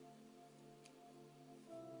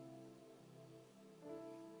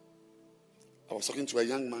 I was talking to a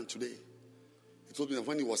young man today. He told me that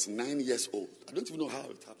when he was 9 years old, I don't even know how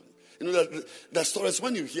it happened. You know, the stories,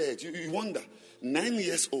 when you hear it, you wonder. 9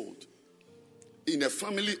 years old, in a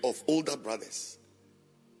family of older brothers,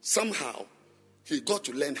 somehow he got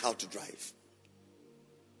to learn how to drive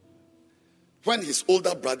when his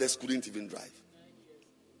older brothers couldn't even drive.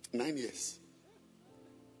 9 years.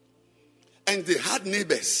 And they had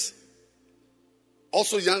neighbors,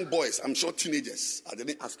 also young boys, I'm sure teenagers. I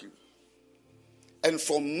didn't ask you. And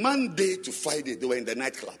from Monday to Friday, they were in the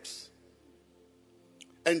nightclubs.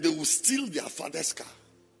 And they would steal their father's car.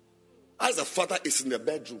 As the father is in the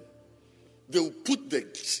bedroom, they will put the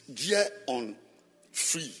gear on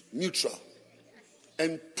free, neutral,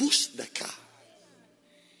 and push the car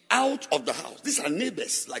out of the house. These are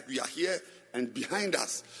neighbors, like we are here and behind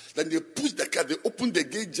us. Then they push the car, they open the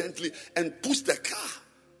gate gently and push the car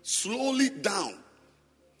slowly down.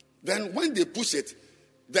 Then when they push it,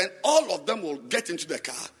 then all of them will get into the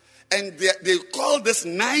car. And they call this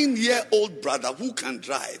 9-year-old brother who can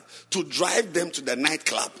drive to drive them to the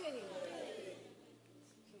nightclub.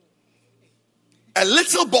 A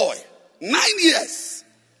little boy, 9 years.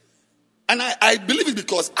 And I believe it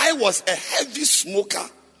because I was a heavy smoker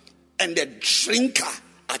and a drinker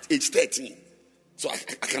at age 13. So I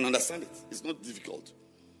can understand it. It's not difficult.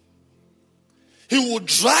 He would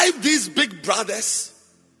drive these big brothers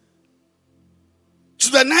to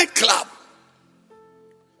the nightclub.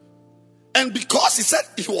 And because he said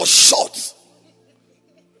he was short,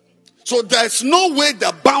 so there's no way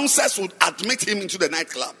the bouncers would admit him into the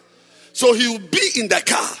nightclub. So he would be in the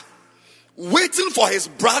car waiting for his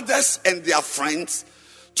brothers and their friends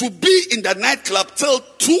to be in the nightclub till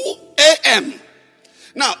 2 a.m.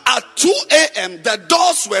 Now at 2 a.m. the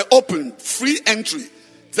doors were open, free entry.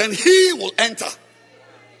 Then he will enter.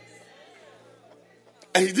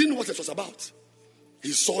 And he didn't know what it was about.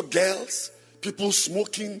 He saw girls, people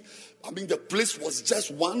smoking. I mean, the place was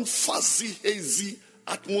just one fuzzy, hazy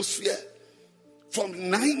atmosphere from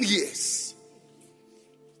 9 years.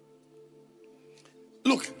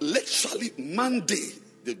 Look, literally Monday,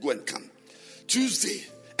 they go and come. Tuesday,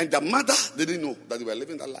 and the mother didn't know that they were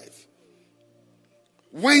living that life.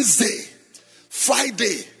 Wednesday,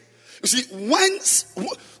 Friday, You see,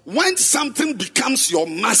 when something becomes your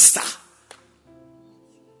master,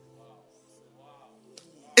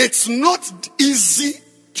 it's not easy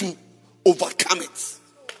to overcome it.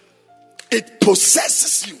 It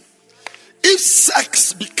possesses you. If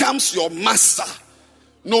sex becomes your master,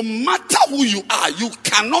 no matter who you are, you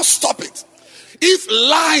cannot stop it. If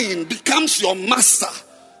lying becomes your master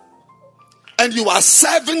and you are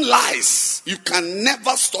serving lies, you can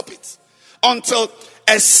never stop it until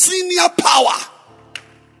a senior power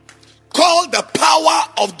called the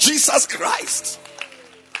power of Jesus Christ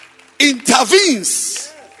intervenes.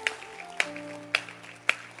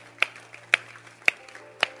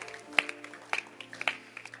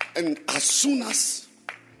 And as soon as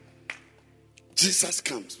Jesus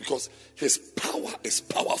comes, because his power is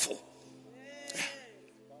powerful,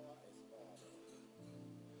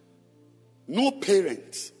 no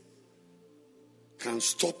parent can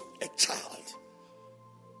stop a child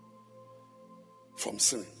from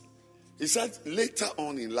sinning. He said later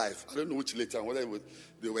on in life, I don't know which later on, whether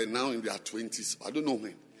they were now in their 20s, I don't know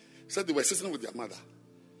when. He said they were sitting with their mother.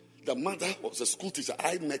 The mother was a school teacher.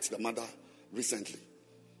 I met the mother recently.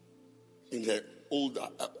 In her older,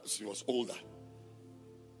 she was older.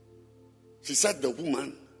 She said the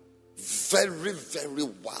woman, very, very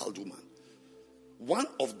wild woman. One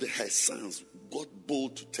of her sons got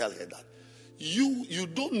bold to tell her that you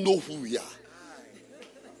don't know who we are.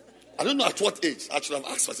 I don't know at what age. I should have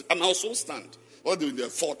asked myself. And I also stand, whether in their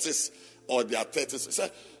 40s or their 30s.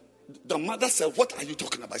 The mother said, what are you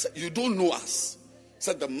talking about? I said, you don't know us.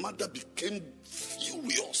 Said the mother became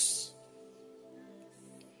furious.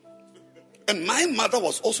 And my mother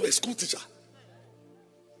was also a school teacher.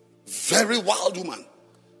 Very wild woman.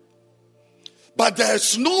 But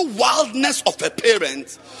there's no wildness of a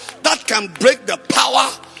parent that can break the power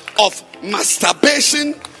of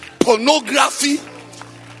masturbation, pornography,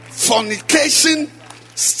 fornication,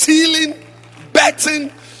 stealing,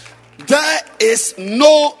 betting. There is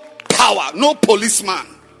no power, no policeman,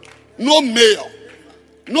 no mayor,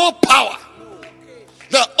 no power.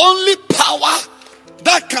 The only power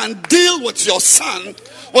that can deal with your son,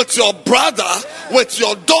 with your brother, with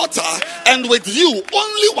your daughter, and with you,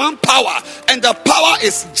 only one power, and the power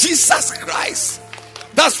is Jesus Christ.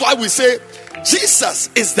 That's why we say Jesus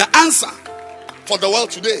is the answer for the world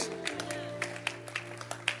today.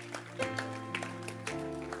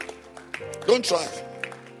 Don't try.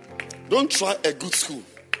 Don't try a good school.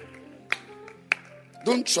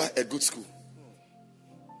 Don't try a good school.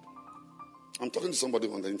 I'm talking to somebody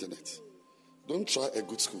on the internet. Don't try a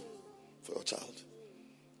good school for your child.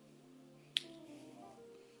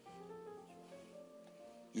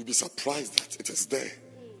 You'll be surprised that it is there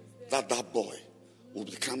that boy will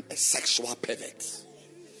become a sexual pervert.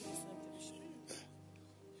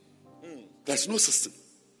 There's no system.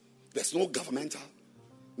 There's no governmental,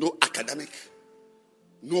 no academic,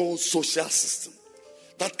 no social system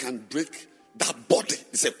that can break that body.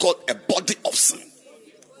 It's called a body of sin.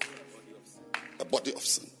 A body of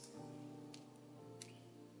sin.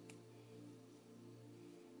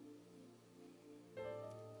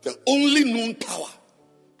 The only known power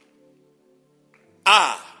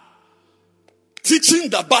teaching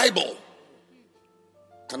the Bible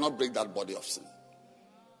cannot break that body of sin.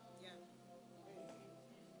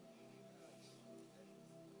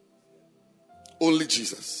 Only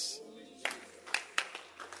Jesus.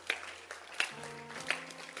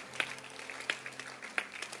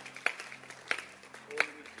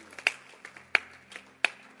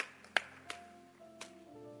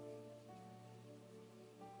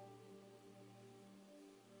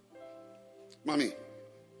 Mommy,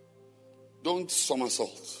 don't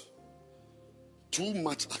somersault. Too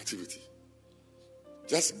much activity.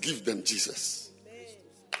 Just give them Jesus.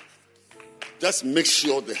 Just make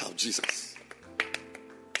sure they have Jesus.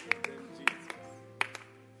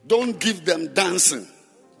 Don't give them dancing.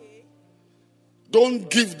 Don't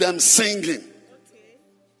give them singing.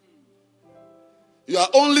 You are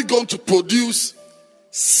only going to produce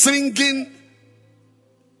singing,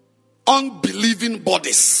 unbelieving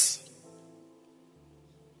bodies.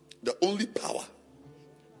 The only power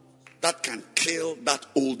that can kill that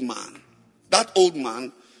old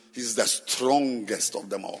man is the strongest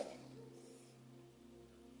of them all.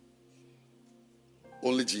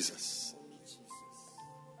 Only Jesus.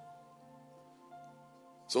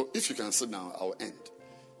 So if you can sit down, I'll end.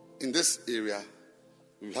 In this area,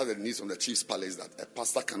 we've had a news from the chief's palace that a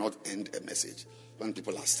pastor cannot end a message when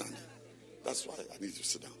people are standing. That's why I need to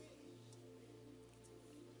sit down.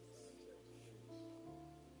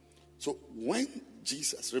 So when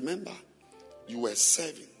Jesus, remember, you were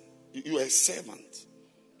serving, you were a servant,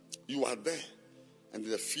 you are there, and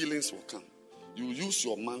the feelings will come. You use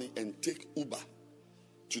your money and take Uber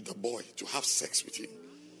to the boy to have sex with him,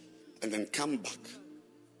 and then come back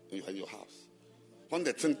and you're in your house. When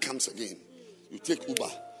the thing comes again, you take Uber,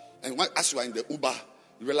 and as you are in the Uber,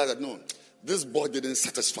 you realize that no, this boy didn't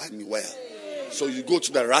satisfy me well. So you go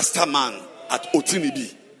to the Rasta man at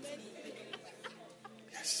Otinibi.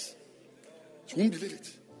 Yes. You won't believe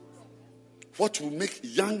it. What will make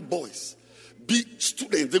young boys be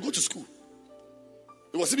students? They go to school.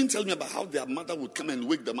 He was even telling me about how their mother would come and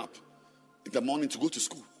wake them up in the morning to go to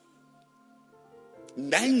school.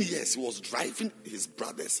 9 years he was driving his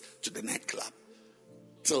brothers to the nightclub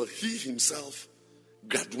till he himself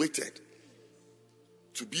graduated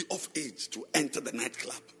to be of age to enter the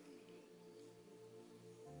nightclub.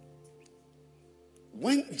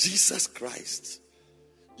 When Jesus Christ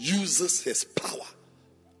uses his power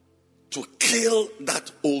to kill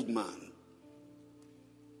that old man,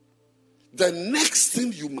 the next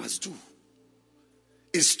thing you must do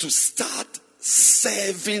is to start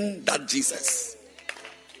serving that Jesus.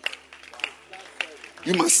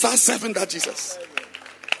 You must start serving that Jesus.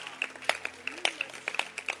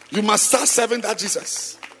 You must start serving that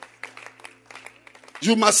Jesus.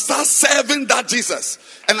 You must start serving that Jesus.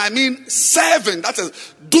 And I mean serving, that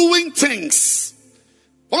is doing things.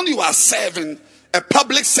 When you are serving a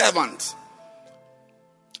public servant,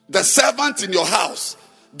 the servant in your house,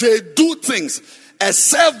 they do things. A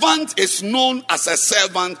servant is known as a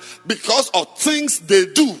servant because of things they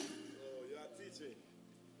do.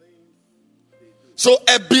 So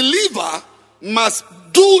a believer must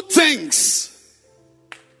do things.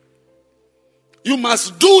 You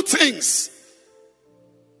must do things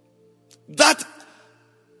that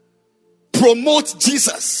promote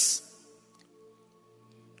Jesus.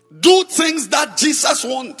 Do things that Jesus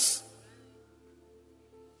wants.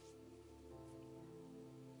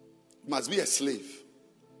 You must be a slave.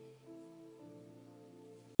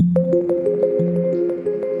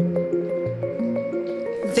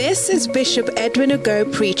 This is Bishop Edwin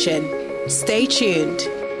Ogo preaching. Stay tuned.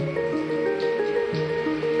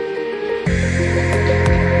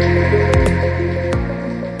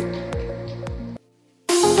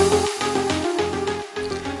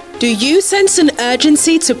 Do you sense an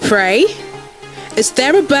urgency to pray? Is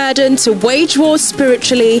there a burden to wage war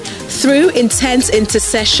spiritually through intense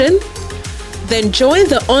intercession? Then join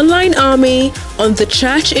the online army on the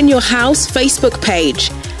Church in Your House Facebook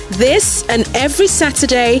page, this and every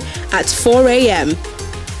Saturday at 4 a.m.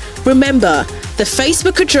 Remember, the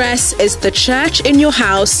Facebook address is The Church in Your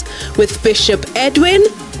House with Bishop Edwin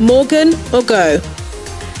Morgan Ogo.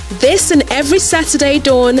 This and every Saturday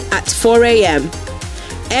dawn at 4 a.m.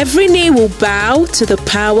 Every knee will bow to the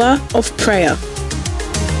power of prayer.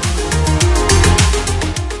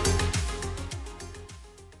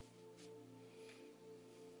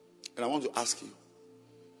 And I want to ask you,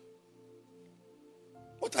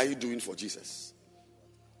 what are you doing for Jesus?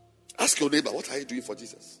 Ask your neighbor, what are you doing for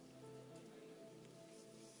Jesus?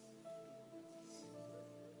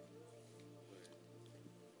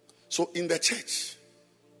 So in the church,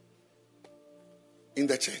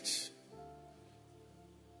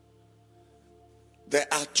 there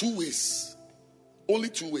are two ways, only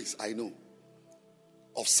two ways I know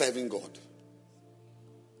of serving God.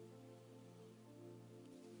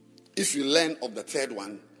 If you learn of the third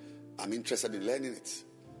one, I'm interested in learning it.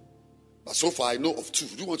 But so far I know of two.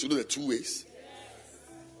 Do you want to know the two ways?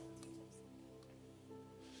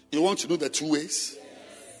 You want to know the two ways?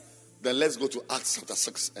 Then let's go to Acts chapter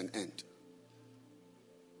 6 and end.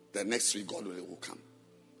 The next week God will come.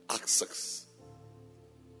 Acts 6.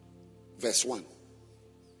 Verse 1.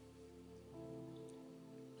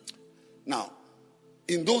 Now,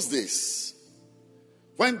 in those days,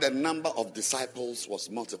 when the number of disciples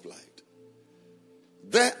was multiplied,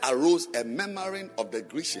 there arose a murmuring of the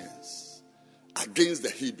Grecians against the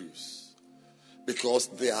Hebrews, because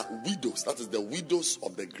their widows, that is the widows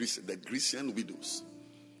of the Grecian widows,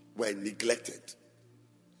 were neglected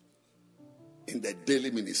in the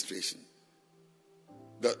daily ministration.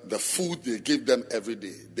 The food they gave them every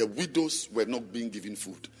day, the widows were not being given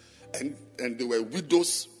food. And they were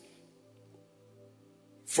widows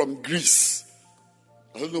from Greece.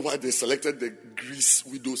 I don't know why they selected the Greece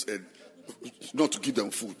widows and not to give them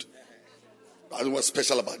food. I don't know what's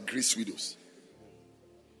special about Greece widows.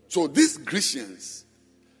 So these Grecians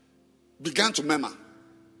began to murmur,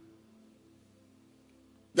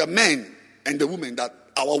 the men and the women, that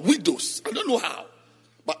our widows, I don't know how,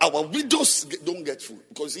 but our widows don't get food.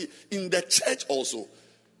 Because see, in the church also,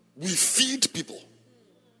 we feed people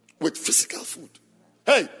with physical food.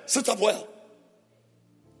 Hey, sit up well.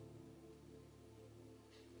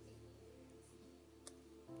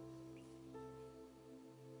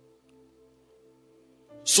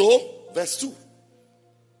 So, verse 2.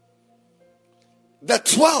 The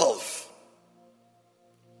 12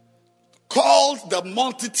 called the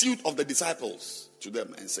multitude of the disciples to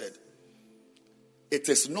them and said, it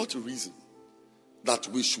is not reason that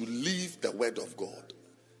we should leave the word of God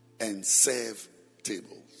and serve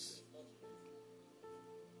tables.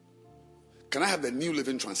 Can I have the New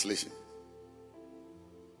Living Translation?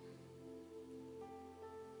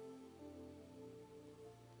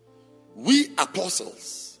 We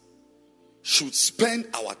apostles should spend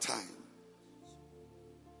our time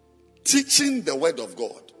teaching the word of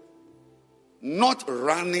God, not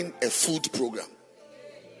running a food program.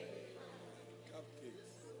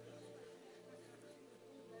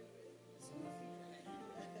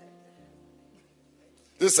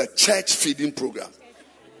 This is a church feeding program.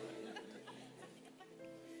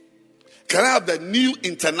 Can I have the New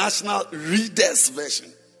International Reader's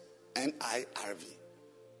Version? NIRV.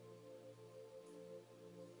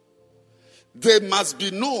 They must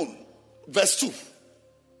be known. Verse 2.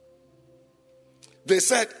 They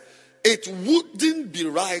said, it wouldn't be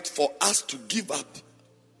right for us to give up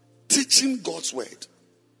teaching God's word.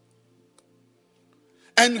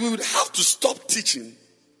 And we would have to stop teaching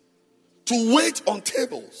to wait on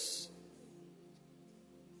tables.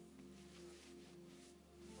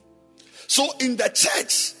 So in the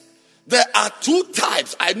church, there are two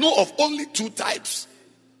types. I know of only two types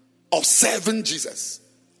of serving Jesus.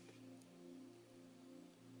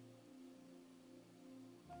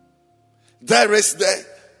 There is the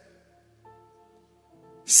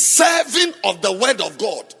serving of the word of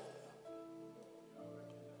God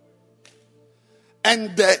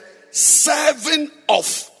and the serving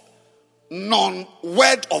of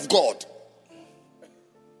non-word of God.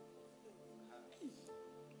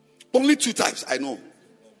 Only two types I know.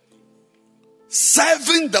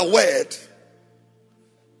 Serving the word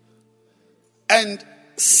and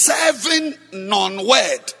serving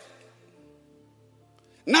non-word.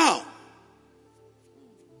 Now,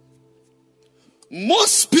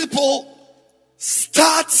 most people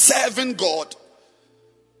start serving God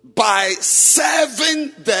by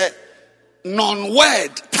serving the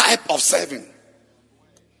non-word type of serving.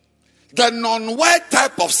 The non-word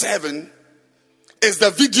type of serving is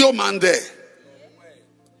the video man there.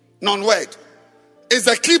 Non-word. Is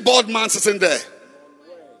the keyboard man sitting there.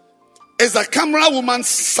 Is the camera woman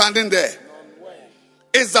standing there.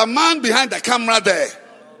 Is the man behind the camera there.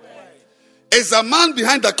 Is the man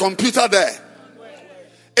behind the computer there.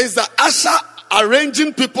 Is the usher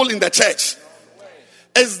arranging people in the church.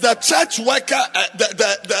 Is the church worker,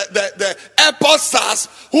 the airport stars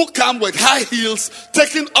who come with high heels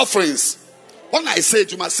taking offerings. When I say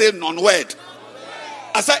it, you must say non-word.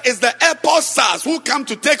 I said, is the airport stars who come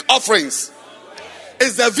to take offerings.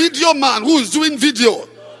 Is the video man who is doing video.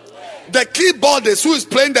 The keyboardist who is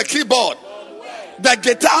playing the keyboard. The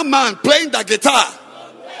guitar man playing the guitar.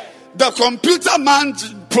 The computer man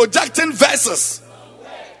projecting verses.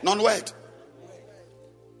 Non-word.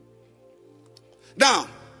 Now,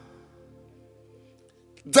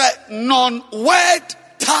 the non-word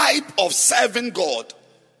type of serving God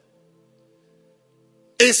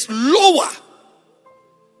is lower.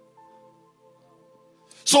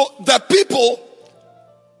 So the people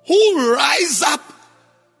who rise up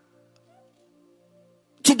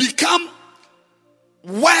to become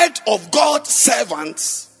word of God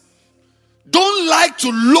servants don't like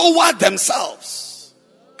to lower themselves.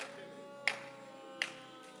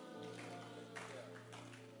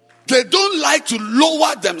 They don't like to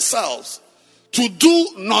lower themselves to do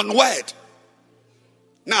non-word.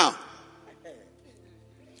 Now,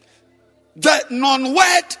 the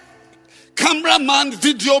non-word cameraman,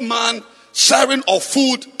 video man, sharing of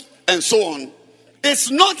food and so on, is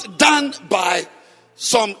not done by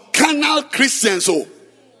some carnal Christians. So,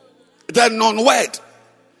 the non-word.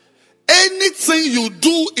 Anything you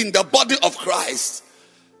do in the body of Christ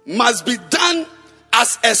must be done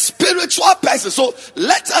as a spiritual person. So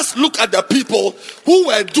let us look at the people who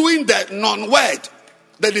were doing the non-word.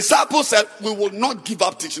 The disciples said, we will not give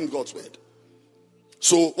up teaching God's word.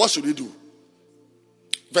 So what should we do?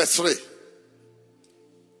 Verse 3.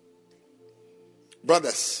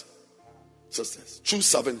 Brothers, sisters, choose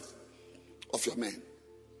 7 of your men.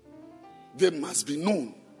 They must be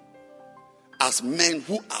known as men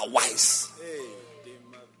who are wise.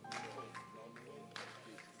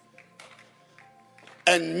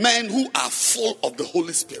 And men who are full of the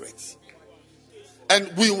Holy Spirit.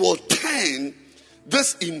 And we will turn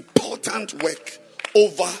this important work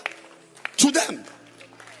over to them.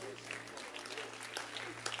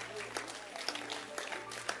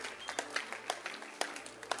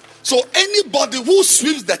 So anybody who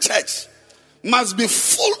sweeps the church must be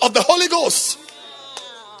full of the Holy Ghost.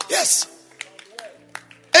 Yes.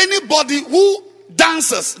 Anybody who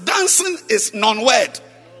dances, dancing is non-word.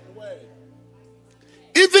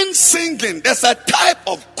 Even singing, there's a type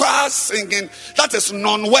of choir singing that is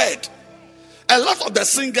non-word. A lot of the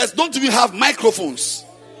singers don't even have microphones.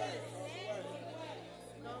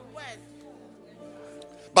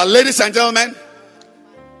 But ladies and gentlemen,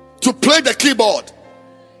 to play the keyboard,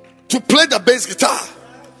 to play the bass guitar,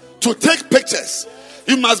 to take pictures,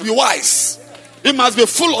 you must be wise. You must be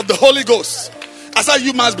full of the Holy Ghost. I said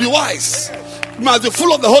you must be wise. You must be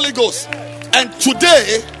full of the Holy Ghost. And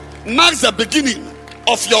today marks the beginning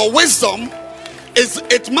of your wisdom.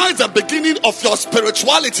 It marks the beginning of your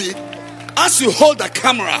spirituality. As you hold the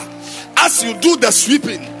camera, as you do the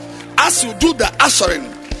sweeping, as you do the ushering,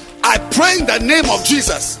 I pray in the name of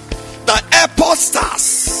Jesus that airport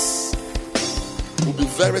stars will be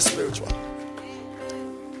very spiritual.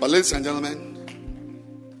 But ladies and gentlemen,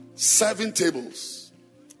 7 tables,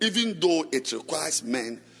 even though it requires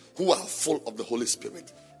men who are full of the Holy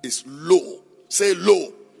Spirit, is low. Say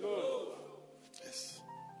low. Yes.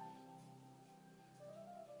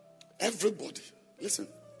 Everybody, listen.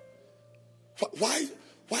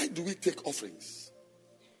 Why do we take offerings?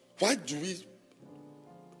 Why do we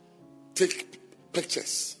take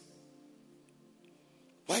pictures?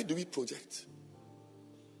 Why do we project?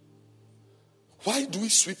 Why do we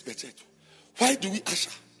sweep the church? Why do we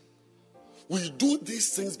usher? We do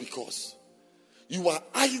these things because you are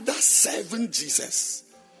either serving Jesus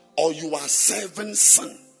or you are serving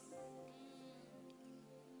sin.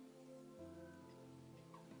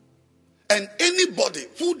 And anybody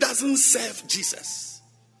who doesn't serve Jesus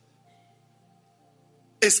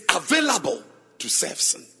is available to serve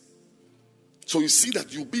sin. So you see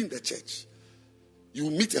that you be in the church, you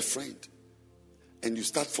meet a friend, and you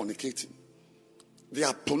start fornicating. There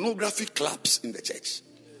are pornography clubs in the church.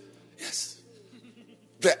 Yes.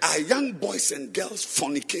 There are young boys and girls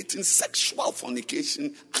fornicating, sexual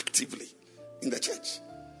fornication actively in the church.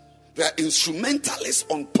 There are instrumentalists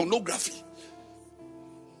on pornography.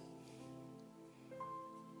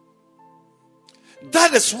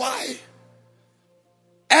 That is why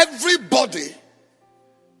everybody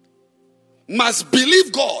must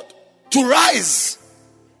believe God to rise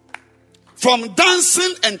from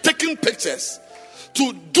dancing and taking pictures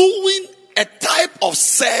to doing a type of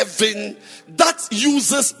serving that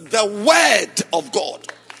uses the word of God.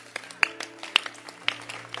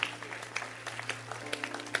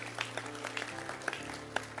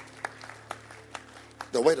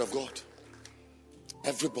 The word of God.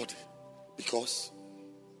 Everybody. Because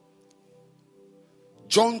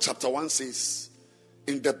John chapter 1 says,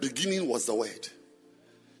 in the beginning was the word.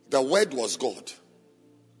 The word was God.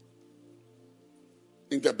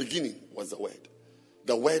 In the beginning was the word.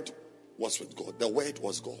 The word was with God. The word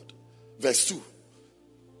was God. Verse 2.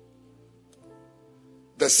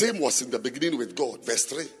 The same was in the beginning with God. Verse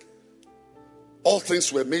 3. All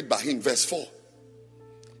things were made by him. Verse 4.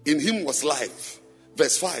 In him was life.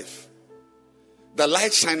 Verse 5. The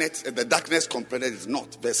light shineth and the darkness comprehended it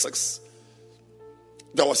not. Verse 6.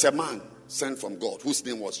 There was a man sent from God whose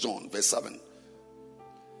name was John. Verse 7.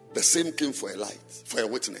 The same came for a light, for a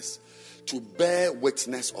witness, to bear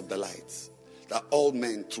witness of the light, that all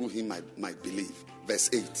men through him might believe. Verse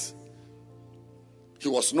 8. He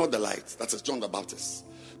was not the light, that is John the Baptist,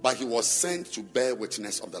 but he was sent to bear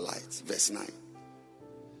witness of the light. Verse 9.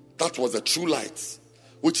 That was the true light,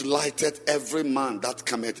 which lighted every man that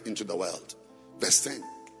cometh into the world. Verse 10.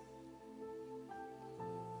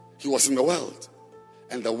 He was in the world,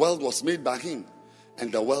 and the world was made by him,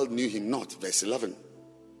 and the world knew him not. Verse 11.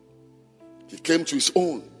 He came to his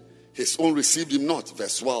own received him not.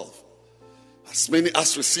 Verse 12. As many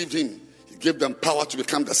as received him, he gave them power to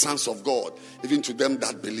become the sons of God, even to them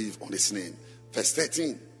that believe on his name. Verse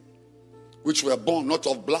 13. Which were born not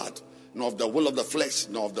of blood, nor of the will of the flesh,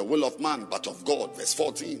 nor of the will of man, but of God. Verse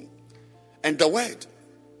 14. And the word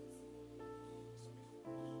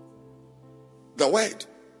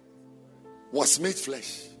was made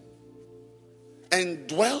flesh and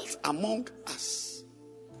dwelt among us.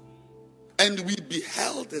 And we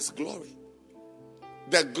beheld his glory.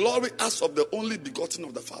 The glory as of the only begotten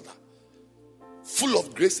of the Father, full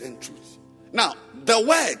of grace and truth. Now, the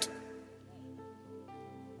word.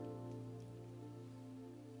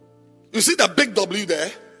 You see the big W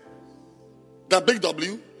there? The big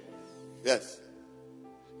W? Yes.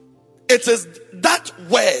 It is that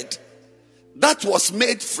word that was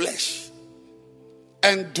made flesh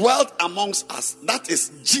and dwelt amongst us. That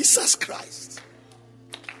is Jesus Christ.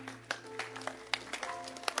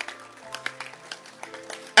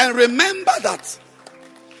 And remember that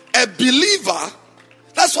a believer,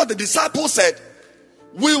 that's what the disciples said,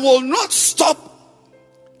 we will not stop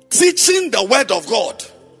teaching the word of God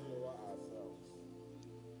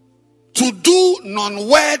to do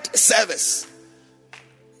non-word service.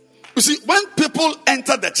 You see, when people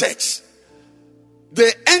enter the church,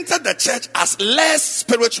 they enter the church as less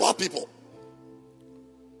spiritual people.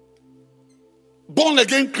 Born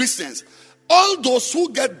again Christians. All those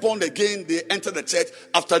who get born again, they enter the church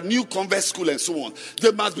after new convert school and so on.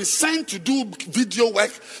 They must be sent to do video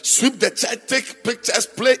work, sweep the church, take pictures,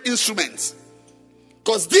 play instruments.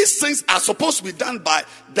 Because these things are supposed to be done by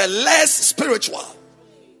the less spiritual.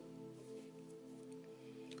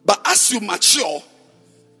 But as you mature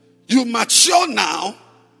now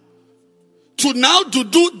to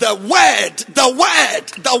do the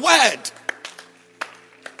word.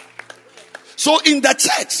 So in the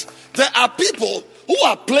church, there are people who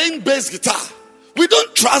are playing bass guitar. We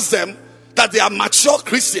don't trust them that they are mature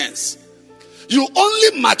Christians. You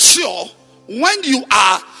only mature when you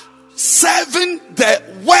are serving the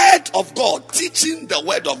word of God, teaching the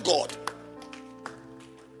word of God.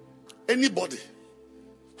 Anybody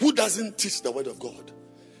who doesn't teach the word of God,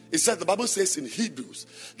 it says, the Bible says in Hebrews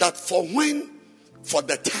that for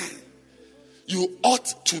the time you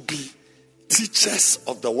ought to be teachers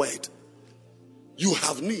of the word. You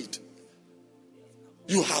have need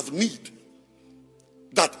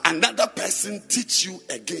that another person teach you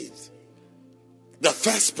again the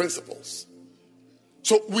first principles.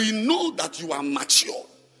 So we know that you are mature.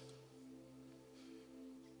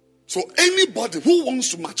 So anybody who wants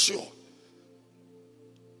to mature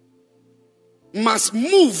must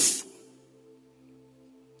move.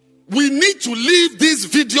 We need to leave these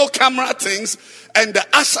video camera things and the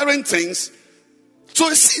ushering things. So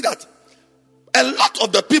you see that a lot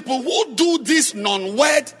of the people who do these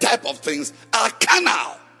non-word type of things are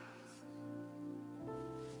carnal.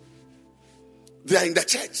 They are in the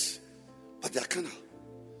church, but they are carnal.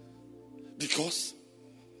 Because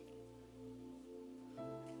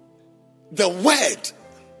the word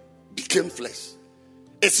became flesh.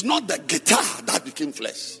 It's not the guitar that became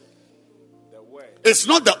flesh. It's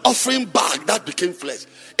not the offering bag that became flesh.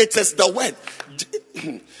 It is the word.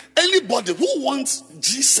 Anybody who wants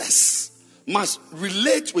Jesus must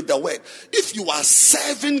relate with the word. If you are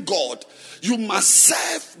serving God, you must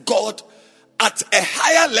serve God at a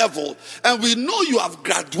higher level. And we know you have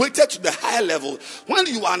graduated to the higher level when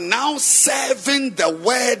you are now serving the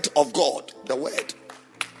word of God. The word.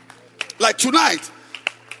 Like tonight,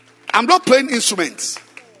 I'm not playing instruments.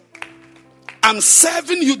 I'm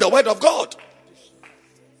serving you the word of God.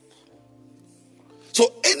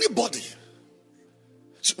 So anybody,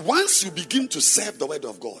 once you begin to serve the word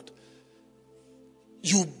of God,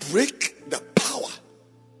 you break the power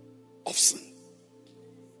of sin.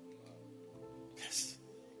 Yes.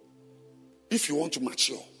 If you want to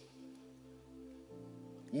mature,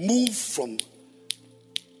 move from.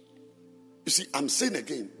 You see, I'm saying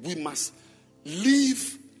again, we must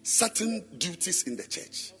leave certain duties in the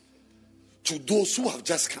church to those who have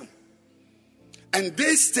just come. And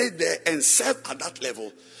they stay there and serve at that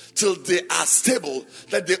level till they are stable,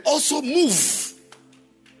 that they also move.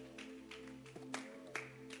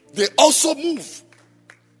 They also move.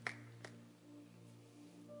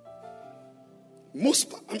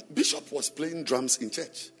 Bishop was playing drums in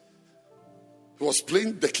church. He was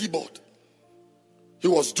playing the keyboard. He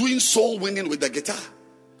was doing soul winning with the guitar.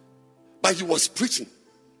 But he was preaching.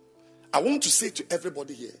 I want to say to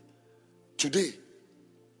everybody here, today,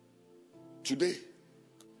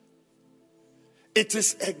 it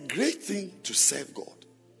is a great thing to serve God.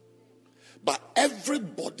 But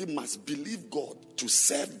everybody must believe God to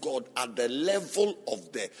serve God at the level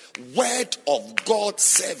of the word of God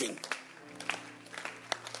serving.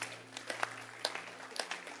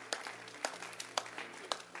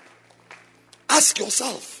 Ask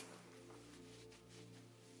yourself,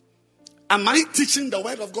 am I teaching the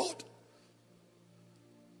word of God?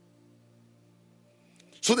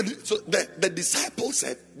 So the disciples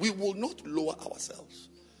said, we will not lower ourselves.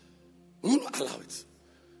 We will not allow it.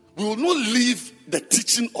 We will not leave the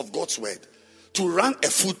teaching of God's word to run a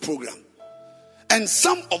food program. And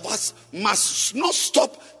some of us must not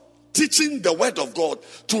stop teaching the word of God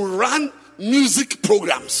to run music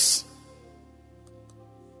programs.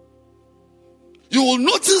 You will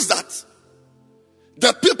notice that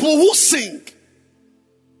the people who sing,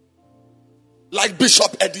 like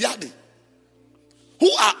Bishop Ediadi,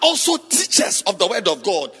 who are also teachers of the word of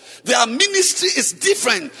God, their ministry is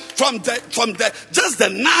different from the just the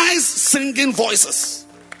nice singing voices.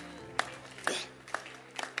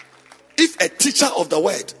 If a teacher of the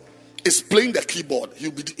word is playing the keyboard, he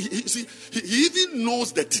even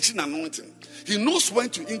knows the teaching anointing. He knows when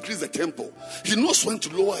to increase the tempo. He knows when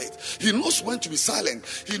to lower it. He knows when to be silent.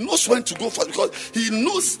 He knows when to go for it, because he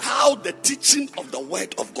knows how the teaching of the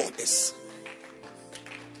word of God is.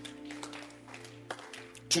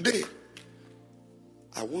 Today,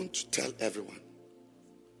 I want to tell everyone,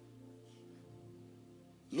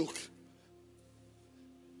 look,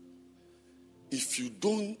 if you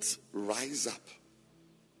don't rise up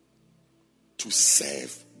to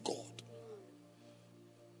serve God,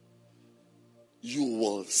 you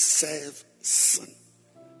will serve sin.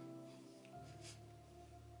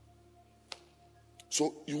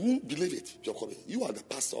 So you won't believe it, Jacob. You are the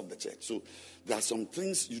pastor of the church. So there are some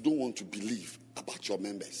things you don't want to believe about your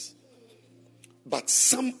members. But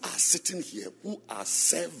some are sitting here who are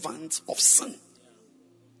servants of sin.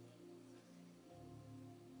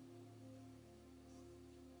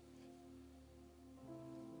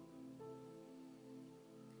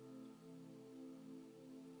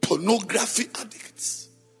 Pornography addicts,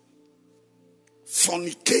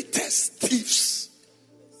 fornicators, thieves,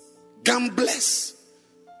 gamblers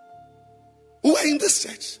who are in this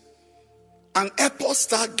church. An airport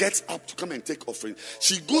star gets up to come and take offering.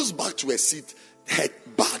 She goes back to her seat. Her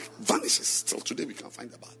bag vanishes. Till today we can't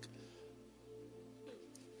find the bag.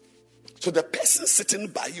 So the person sitting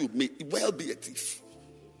by you may well be a thief.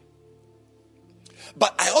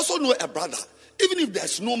 But I also know a brother, even if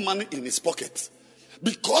there's no money in his pocket,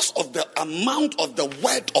 because of the amount of the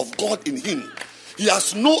word of God in him, he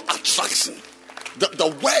has no attraction. The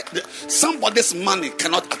word, somebody's money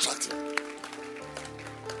cannot attract him.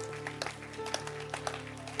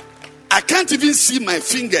 I can't even see my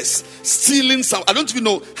fingers stealing some. I don't even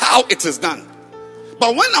know how it is done.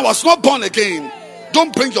 But when I was not born again,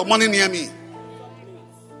 don't bring your money near me.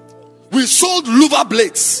 We sold louver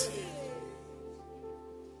blades.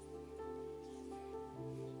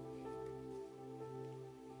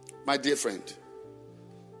 My dear friend,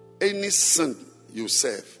 any sin you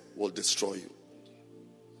serve will destroy you.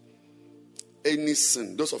 Any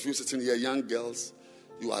sin. Those of you sitting here, young girls,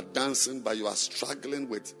 you are dancing, but you are struggling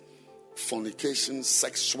with fornication,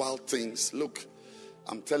 sexual things. Look,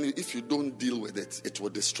 I'm telling you, if you don't deal with it, it will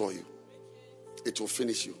destroy you. It will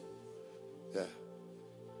finish you.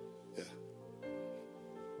 Yeah.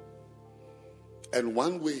 And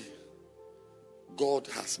one way God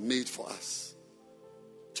has made for us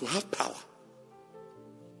to have power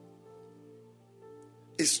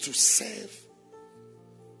is to serve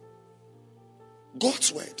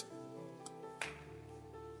God's word.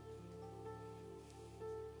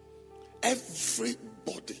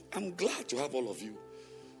 Everybody, I'm glad to have all of you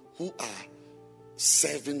who are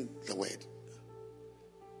serving the word.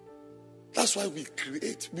 That's why we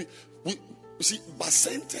create. We see,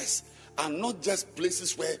 bacentas are not just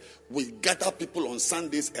places where we gather people on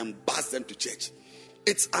Sundays and bus them to church.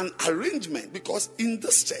 It's an arrangement, because in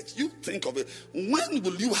this church, you think of it, when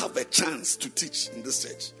will you have a chance to teach in this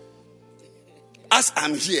church? As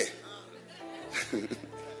I'm here.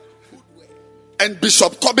 And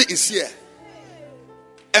Bishop Kobe is here.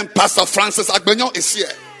 And Pastor Francis Agbenyo is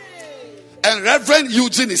here. And Reverend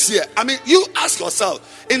Eugene is here. I mean, you ask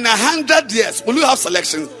yourself, in 100 years, will you have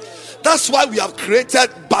selection? That's why we have created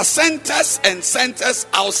bacentas and centers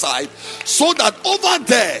outside, so that over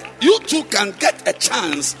there, you too can get a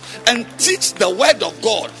chance and teach the word of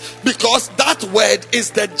God, because that word is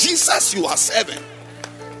the Jesus you are serving.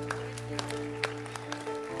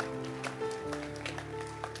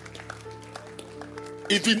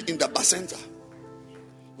 Even in the bacenta,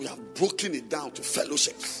 we have broken it down to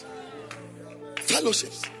fellowships.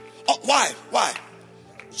 Fellowships. Oh, why? Why?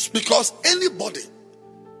 Because anybody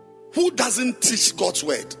who doesn't teach God's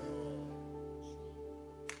word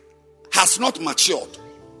has not matured.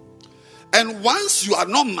 And once you are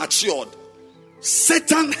not matured,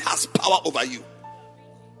 Satan has power over you.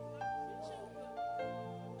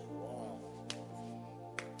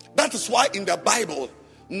 That is why in the Bible,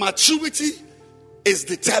 maturity is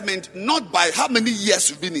determined not by how many years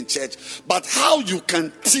you've been in church, but how you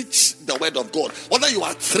can teach the word of God. Whether you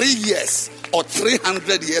are 3 years or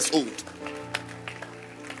 300 years old.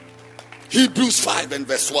 Hebrews 5 and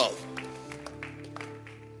verse 12.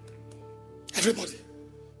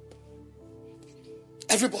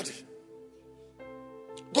 Everybody.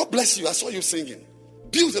 God bless you. I saw you singing.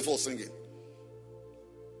 Beautiful singing.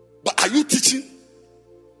 But are you teaching?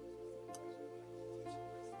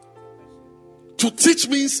 To teach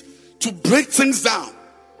means to break things down.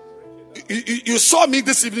 You saw me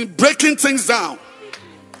this evening breaking things down,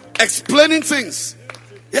 explaining things.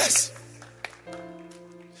 Yes.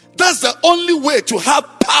 That's the only way to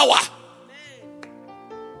have power.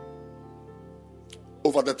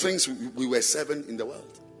 over the things we were serving in the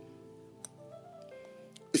world.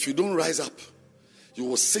 If you don't rise up, you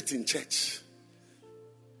will sit in church.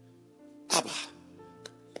 Abba.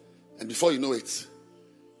 And before you know it,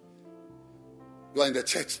 you are in the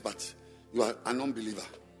church, but you are an unbeliever.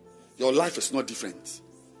 Your life is not different.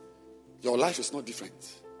 Your life is not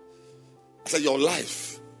different. I said your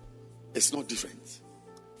life is not different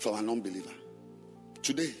from an unbeliever.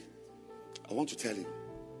 Today, I want to tell you,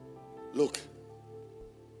 look,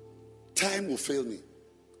 time will fail me.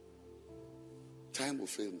 Time will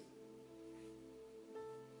fail me.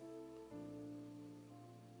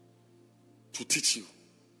 To teach you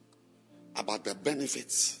about the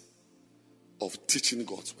benefits of teaching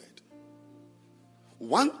God's word.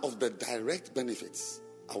 One of the direct benefits,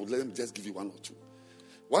 I would let them just give you one or two.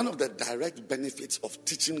 One of the direct benefits of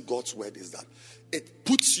teaching God's word is that it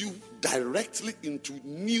puts you directly into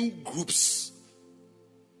new groups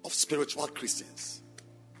of spiritual Christians.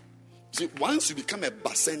 See, once you become a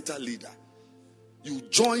Bacenta leader, you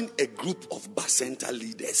join a group of Bacenta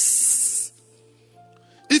leaders.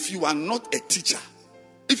 If you are not a teacher,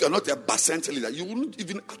 if you are not a Bacenta leader, you wouldn't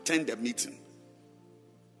even attend the meeting.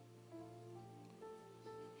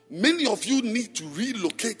 Many of you need to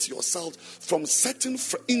relocate yourself from certain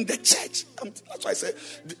in the church. That's why I say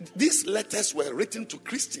these letters were written to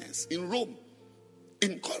Christians in Rome,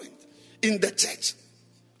 in Corinth, in the church.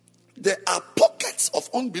 There are pockets of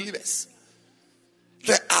unbelievers.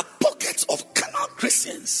 There are pockets of carnal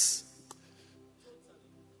Christians.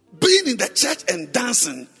 Being in the church and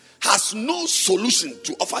dancing has no solution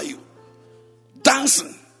to offer you.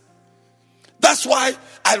 Dancing. That's why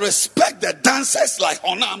I respect the dancers like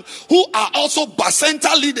Honam, who are also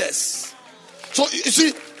Bacenta leaders. So you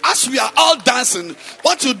see, as we are all dancing,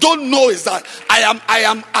 what you don't know is that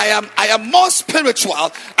I am more spiritual.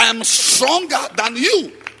 I am stronger than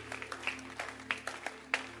you.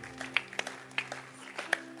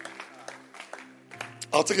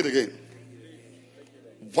 I'll take it again.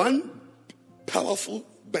 One powerful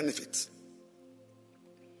benefit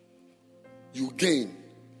you gain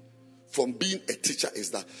from being a teacher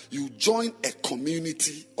is that you join a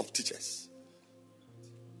community of teachers.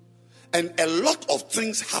 And a lot of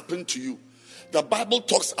things happen to you. The Bible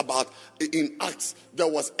talks about, in Acts, there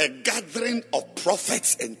was a gathering of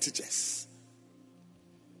prophets and teachers.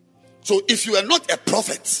 So if you are not a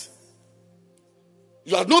prophet,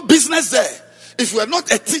 you have no business there. If you are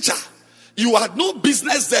not a teacher, you had no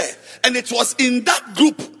business there. And it was in that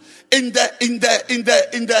group, in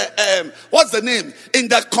the what's the name? In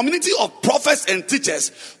the community of prophets and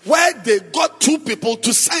teachers, where they got two people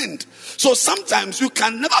to send. So sometimes you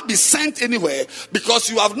can never be sent anywhere because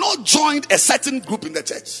you have not joined a certain group in the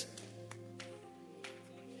church.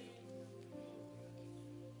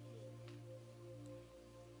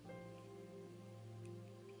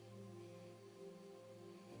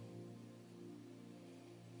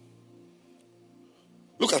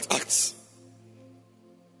 Look at Acts.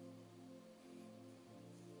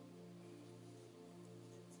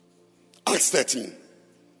 Acts 13.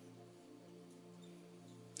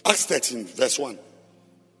 Acts 13, verse 1.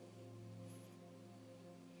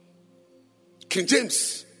 King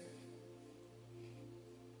James.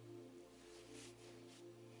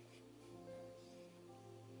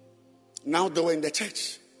 Now they were in the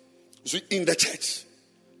church. So in the church.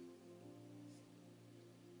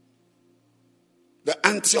 The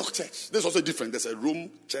Antioch church. This is also different. There's a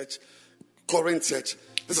Rome church, Corinth church.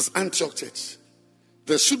 This is Antioch church.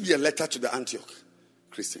 There should be a letter to the Antioch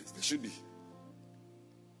Christians. There should be.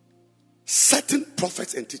 Certain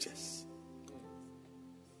prophets and teachers.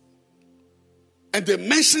 And they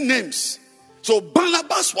mention names. So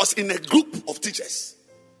Barnabas was in a group of teachers.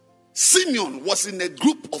 Simeon was in a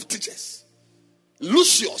group of teachers.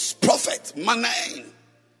 Lucius, prophet, Manaen,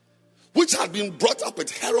 which had been brought up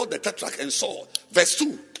with Herod the Tetrarch and Saul. Verse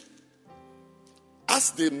 2.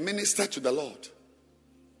 As they ministered to the Lord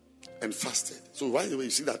and fasted. So right away you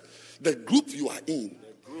see that the group you are in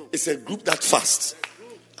is a group that fasts.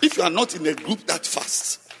 If you are not in a group that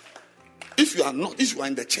fasts, if you are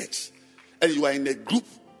in the church and you are in a group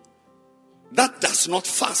that does not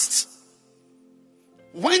fast,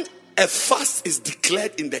 when a fast is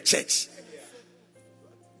declared in the church,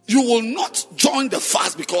 you will not join the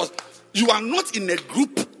fast because you are not in a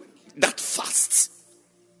group that fasts.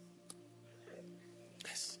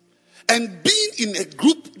 Yes. And being in a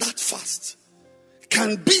group that fasts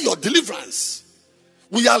can be your deliverance.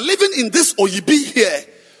 We are living in this Oyibi here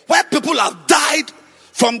where people have died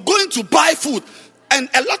from going to buy food. And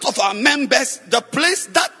a lot of our members, the place,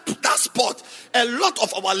 that spot, a lot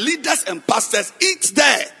of our leaders and pastors eat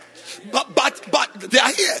there. But they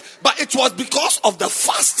are here. But it was because of the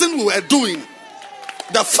fasting we were doing.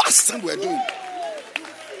 The fasting we were doing.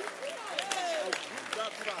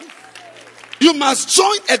 You must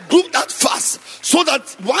join a group that fasts, so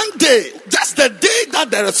that one day, just the day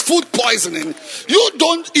that there is food poisoning, you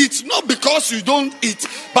don't eat, not because you don't eat,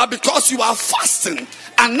 but because you are fasting.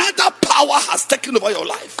 Another power has taken over your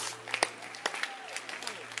life.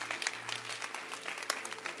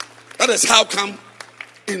 That is how come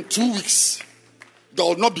in 2 weeks there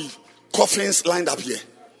will not be coffins lined up here.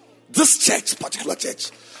 This church, particular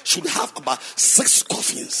church, should have about 6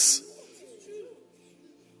 coffins.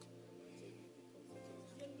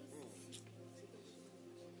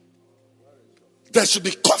 There should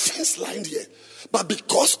be coffins lined here. But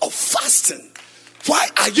because of fasting, why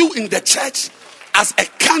are you in the church as a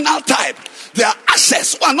carnal type? There are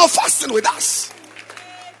ushers who are not fasting with us.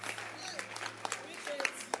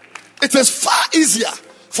 It is far easier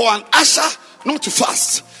for an usher not to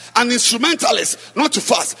fast, an instrumentalist not to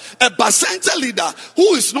fast. A bacenta leader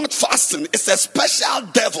who is not fasting is a special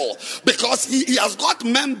devil, because he has got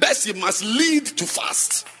members he must lead to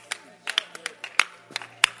fast.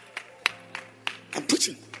 I'm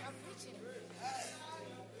preaching.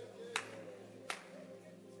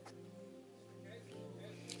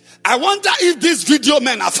 I wonder if these video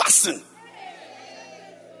men are fasting.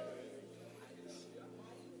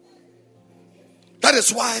 That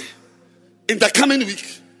is why in the coming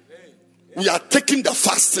week we are taking the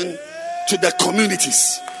fasting to the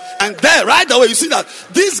communities. And there, right away, you see that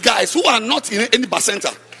these guys who are not in any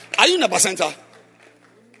bacenta. Are you in a bacenta?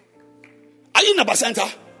 Are you in a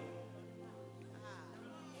bacenta?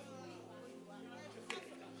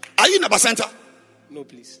 Are you in a bacenta? No,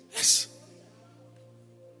 please. Yes.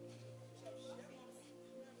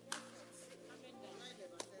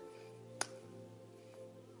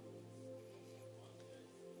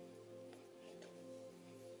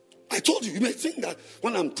 I told you, you may think that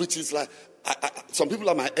when I'm preaching, it's like some people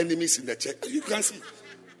are my enemies in the church. You can see.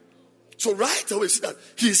 So right away, you see that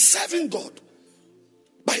he's serving God,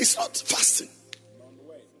 but he's not fasting.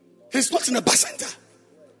 He's not in a bacenta.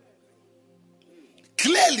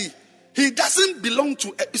 Clearly, he doesn't belong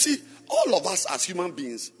to. You see, all of us as human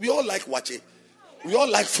beings, we all like wache, we all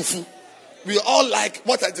like fufu, we all like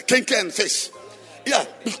what are the kenke and fish. Yeah,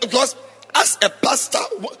 because as a pastor,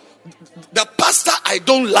 the pastor I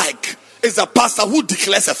don't like is a pastor who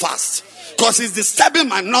declares a fast, because he's disturbing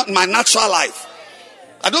my natural life.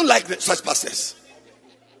 I don't like such pastors.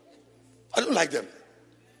 I don't like them,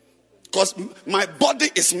 because my body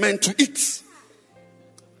is meant to eat.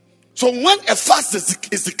 So when a fast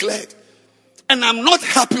is declared and I'm not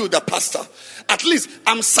happy with the pastor, at least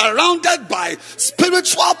I'm surrounded by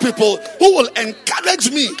spiritual people who will encourage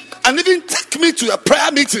me and even take me to a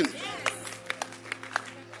prayer meeting.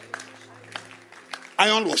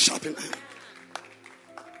 Iron was sharpened iron.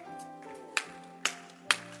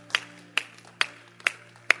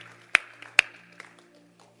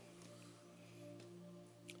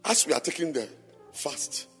 As we are taking the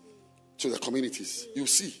fast to the communities, you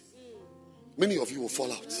see, many of you will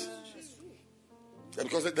fall out. Yeah,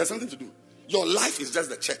 because there's something to do. Your life is just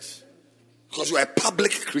the church, because you are a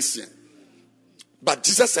public Christian. But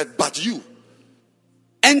Jesus said, but you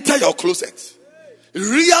enter your closet.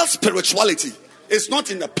 Real spirituality is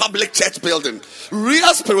not in the public church building.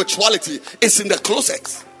 Real spirituality is in the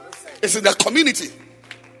closet. It's in the community.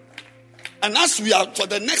 And as we are for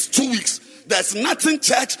the next 2 weeks, there's nothing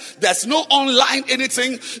church. There's no online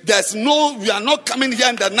anything. We are not coming here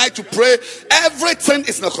in the night to pray. Everything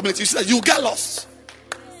is in the community. You see that you get lost.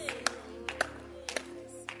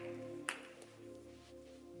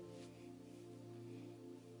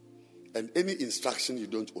 And any instruction you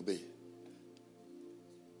don't obey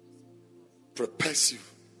prepares you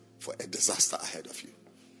for a disaster ahead of you.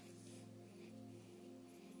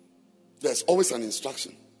 There's always an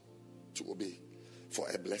instruction to obey for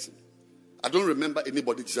a blessing. I don't remember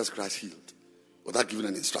anybody Jesus Christ healed without giving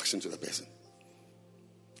an instruction to the person.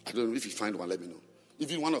 I don't know. If you find one, let me know.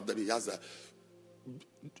 Even one of them, he has that.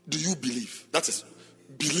 Do you believe? That is,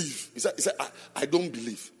 believe. He said, I don't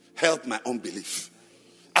believe. Help my unbelief.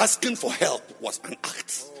 Asking for help was an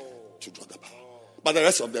act to draw the power. But the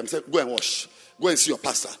rest of them said, go and wash. Go and see your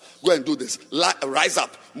pastor. Go and do this. Rise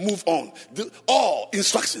up. Move on. All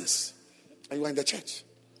instructions. And you are in the church.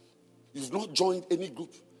 You've not joined any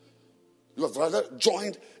group. You have rather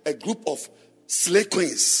joined a group of slay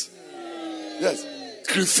queens. Yes.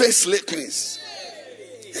 Crusade slay queens.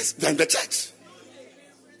 Yes. They're in the church.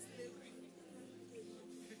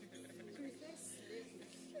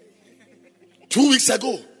 Two weeks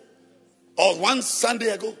ago, or one Sunday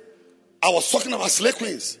ago, I was talking about slay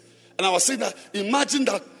queens. And I was saying that, imagine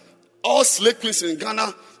that all slave queens in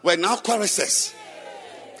Ghana were now choristers.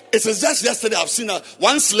 It is just yesterday I've seen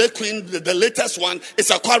one slave queen, the latest one, is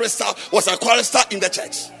a chorister, was a chorister in the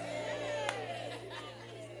church.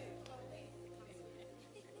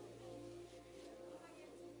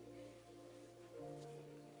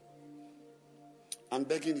 I'm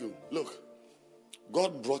begging you, look,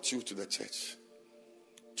 God brought you to the church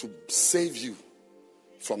to save you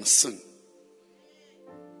from sin.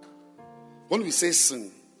 When we say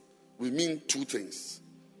sin, we mean two things.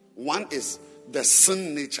 One is the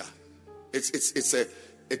sin nature. It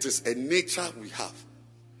is a nature we have.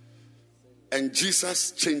 And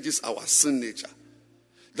Jesus changes our sin nature.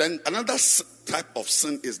 Then another type of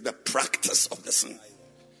sin is the practice of the sin,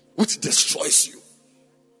 which destroys you.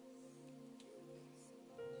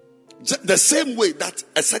 The same way that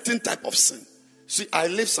a certain type of sin. See, I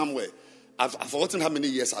live somewhere. I've forgotten how many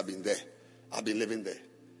years I've been there. I've been living there.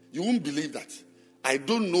 You won't believe that. I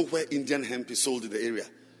don't know where Indian hemp is sold in the area.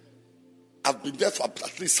 I've been there for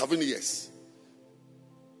at least 7 years.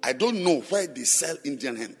 I don't know where they sell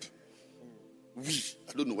Indian hemp.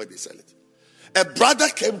 I don't know where they sell it. A brother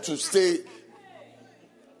came to stay.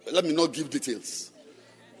 Let me not give details.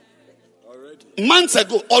 Months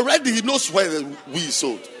ago, already he knows where the weed is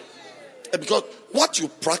sold. Because what you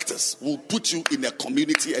practice will put you in a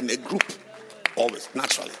community and a group. Always,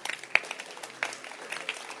 naturally.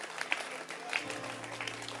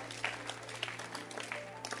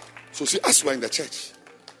 So see, as we're in the church,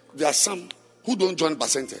 there are some who don't join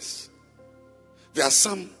Bacentas. There are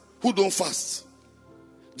some who don't fast.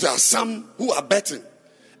 There are some who are betting.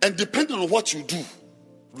 And depending on what you do,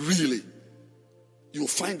 really, you'll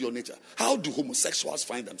find your nature. How do homosexuals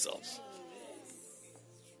find themselves?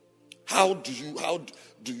 How do you, I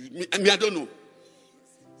mean, I don't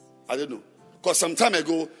know. Because some time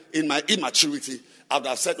ago, in my immaturity, I would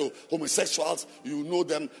have said, oh, homosexuals, you know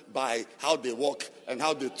them by how they walk and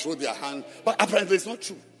how they throw their hand. But apparently it's not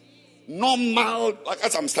true. Normal, like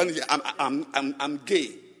as I'm standing here, I'm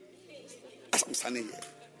gay. As I'm standing here.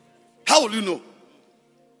 How will you know?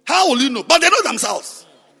 How will you know? But they know themselves.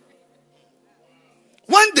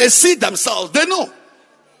 When they see themselves, they know.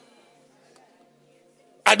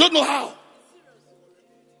 I don't know how.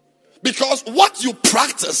 Because what you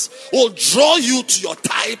practice will draw you to your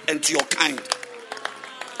type and to your kind.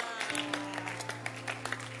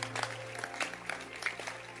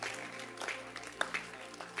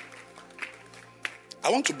 I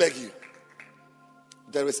want to beg you.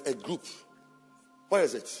 There is a group. Where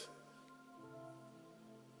is it?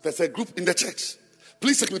 There's a group in the church.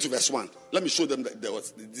 Please take me to verse 1. Let me show them that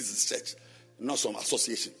this is church, not some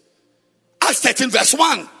association. Acts 13 verse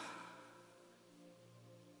 1.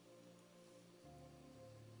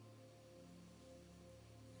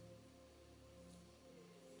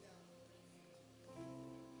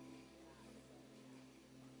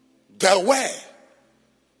 There were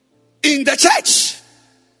in the church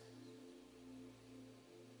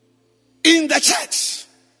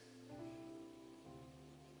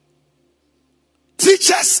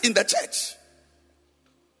teachers in the church,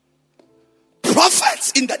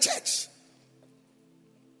 prophets in the church.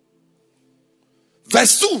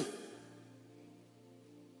 Verse 2,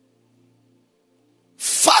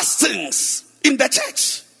 fastings in the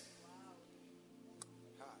church.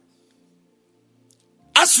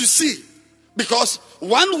 As you see, because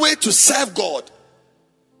one way to serve God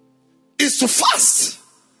is to fast.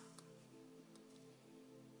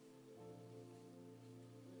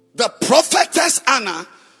 The prophetess Anna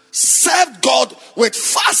served God with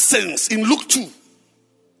fastings in Luke 2.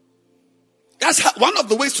 That's one of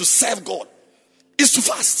the ways to serve God is to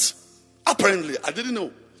fast. Apparently, I didn't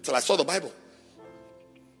know till I saw the Bible.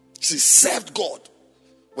 She served God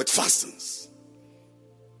with fastings.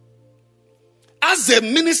 As they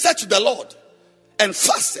ministered to the Lord and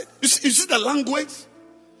fasted, you see the language?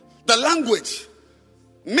 The language.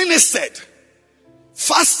 Ministered,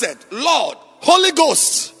 fasted, Lord, Holy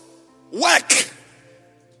Ghost, work.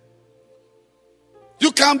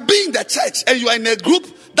 You can be in the church and you are in a group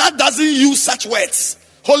that doesn't use such words.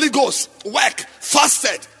 Holy Ghost, work,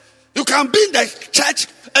 fasted. You can be in the church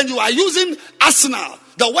and you are using Arsenal.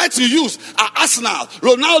 The words you use are Arsenal,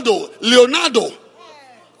 Ronaldo, Leonardo.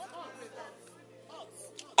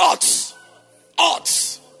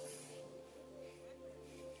 Odds.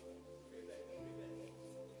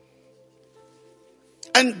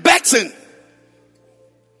 And betting.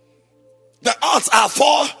 The odds are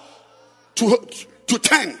 4 to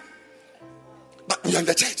 10. But we are in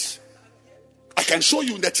the church. I can show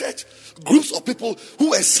you in the church groups of people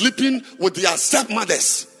who are sleeping with their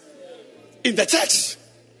stepmothers in the church.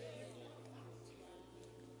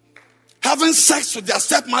 having sex with their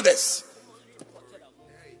stepmothers.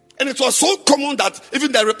 And it was so common that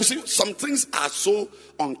even some things are so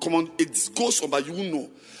uncommon, it goes on, but you won't know.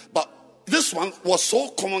 But this one was so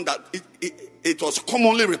common that it was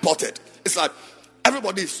commonly reported. It's like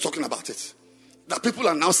everybody is talking about it. That people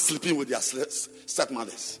are now sleeping with their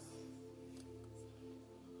stepmothers.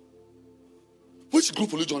 Which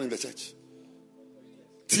group will you join in the church?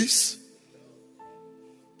 Thieves?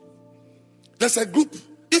 There's a group,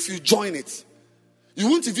 if you join it, you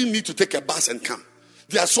won't even need to take a bus and come.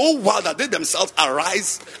 They are so wild that they themselves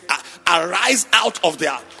arise out of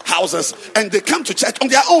their houses and they come to church on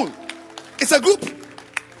their own. It's a group.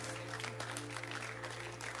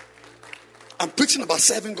 I'm preaching about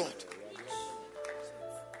serving God.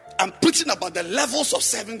 I'm preaching about the levels of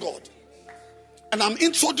serving God. And I'm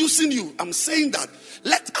introducing you. I'm saying that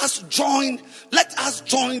let us join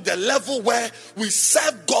the level where we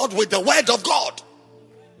serve God with the word of God.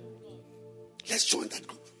 Let's join that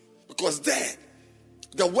group. Because there,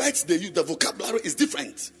 the words they use, the vocabulary is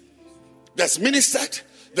different. There's ministered,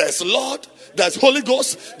 there's Lord, there's Holy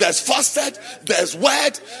Ghost, there's fasted, there's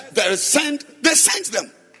word, there's sent. They sent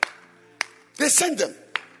them. They sent them.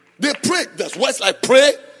 They prayed. There's words like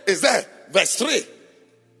pray is there. Verse 3.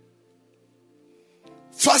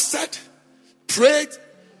 Fasted, prayed,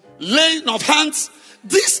 laying of hands.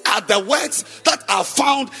 These are the words that are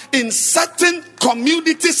found in certain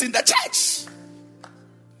communities in the church.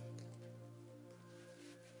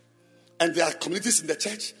 And there are communities in the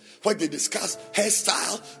church where they discuss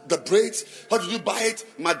hairstyle, the braids, how did you buy it,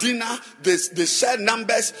 Medina, they share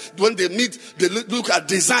numbers. When they meet, they look at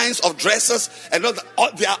designs of dresses, and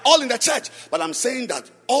they are all in the church. But I'm saying that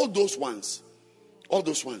all those ones,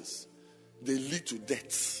 they lead to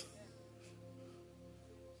death.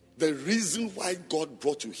 The reason why God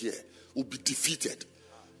brought you here will be defeated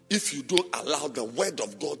if you don't allow the word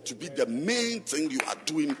of God to be the main thing you are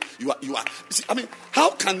doing. You see, I mean, how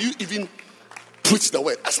can you even preach the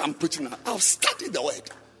word? As I'm preaching now, I've studied the word.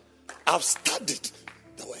 I've studied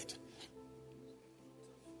the word.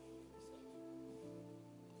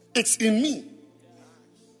 It's in me.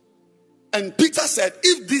 And Peter said,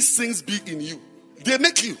 if these things be in you, they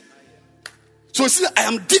make you. So you see, I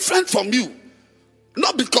am different from you.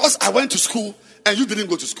 Not because I went to school and you didn't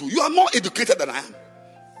go to school. You are more educated than I am.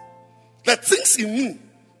 The things in me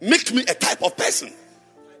make me a type of person.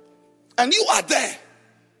 And you are there,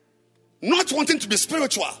 not wanting to be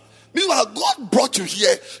spiritual. Meanwhile, God brought you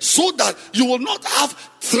here so that you will not have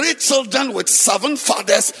 3 children with 7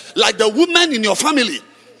 fathers like the women in your family.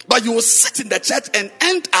 But you will sit in the church and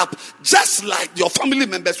end up just like your family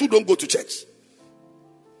members who don't go to church.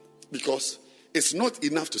 Because it's not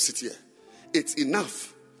enough to sit here. It's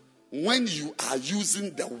enough when you are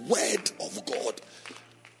using the word of God.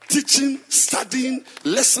 Teaching, studying,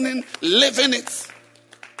 listening, living it.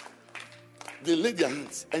 They laid their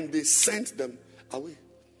hands and they sent them away.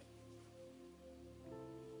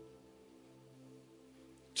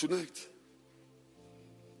 Tonight,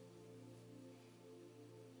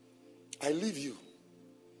 I leave you.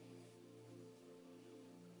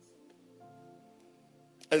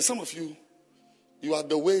 And some of you, you are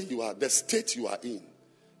the way you are, the state you are in.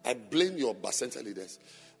 I blame your Bacenta leaders.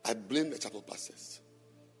 I blame the chapel pastors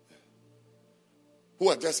who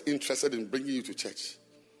are just interested in bringing you to church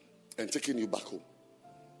and taking you back home.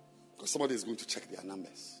 Because somebody is going to check their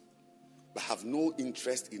numbers, but have no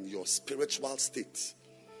interest in your spiritual state.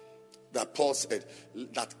 That Paul said,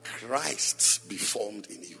 that Christ be formed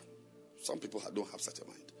in you. Some people don't have such a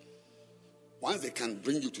mind. Once they can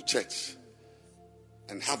bring you to church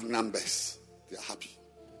and have numbers, they are happy.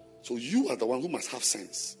 So you are the one who must have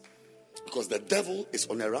sense. Because the devil is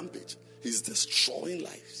on a rampage. He's destroying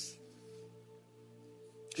lives.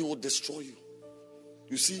 He will destroy you.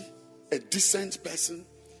 You see, a decent person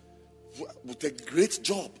with a great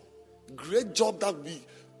job that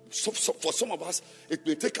for some of us, it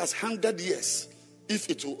may take us 100 years, if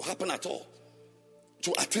it will happen at all,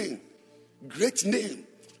 to attain. Great name,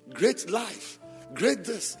 great life, great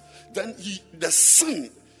this. Then the son,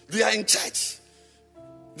 they are in church.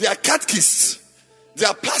 They are catechists. They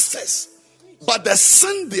are pastors. But the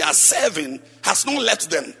sin they are serving has not left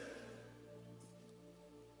them.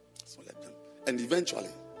 And eventually,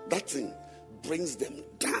 that thing brings them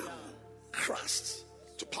down, crushed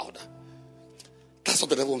to powder. That's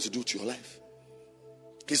what the devil wants to do to your life.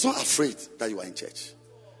 He's not afraid that you are in church.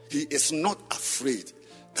 He is not afraid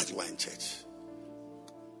that you are in church.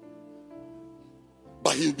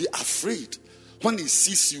 But he'll be afraid when he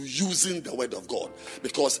sees you using the word of God.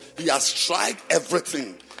 Because he has tried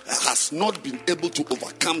everything and has not been able to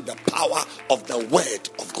overcome the power of the word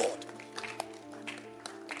of God.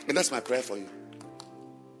 And that's my prayer for you.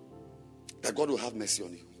 That God will have mercy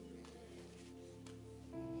on you.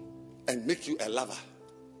 And make you a lover,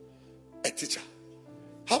 a teacher.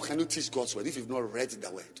 How can you teach God's word if you've not read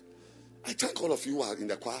the word? I thank all of you who are in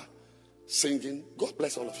the choir singing. God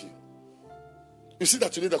bless all of you. You see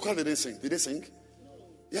that today the choir didn't sing. Did they sing?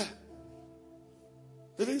 Yeah.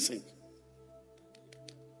 They didn't sing.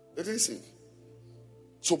 They didn't sing.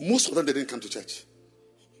 So most of them, they didn't come to church.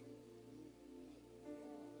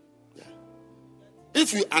 Yeah.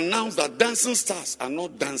 If you announce that dancing stars are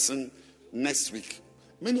not dancing next week,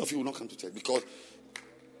 many of you will not come to church because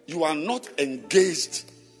you are not engaged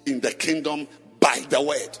in the kingdom by the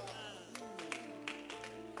word.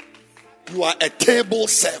 You are a table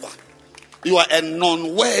server. You are a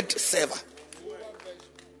non-word server.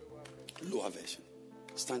 Lower version.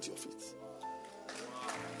 Stand to your feet.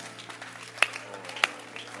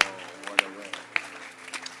 What a word.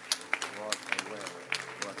 What a word.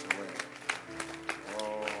 What a word.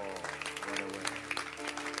 Oh, what a word.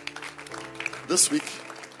 This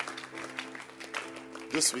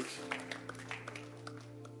week,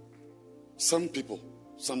 some people,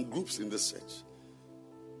 some groups in this church,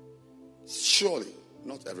 surely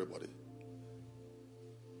not everybody,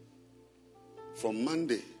 from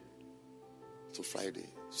Monday to Friday,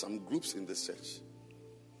 some groups in this church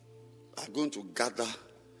are going to gather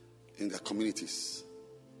in their communities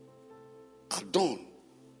at dawn,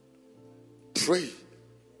 pray,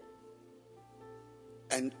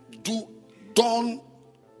 and do dawn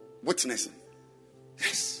witnessing.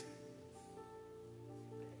 Yes.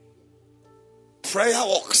 Prayer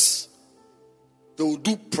walks. They will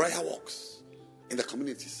do prayer walks in the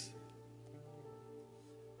communities,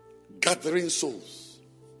 gathering souls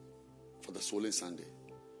for the Swollen Sunday.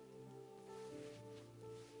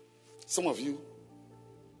 Some of you,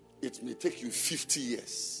 it may take you 50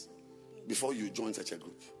 years before you join such a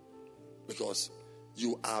group because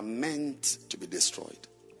you are meant to be destroyed.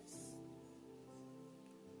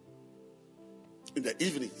 In the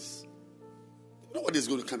evenings, nobody's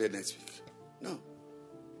going to come here next week. No.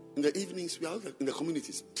 In the evenings, we are out in the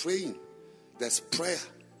communities praying. There's prayer.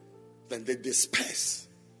 Then they disperse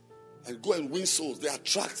and go and win souls. There are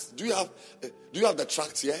tracts. Do you have the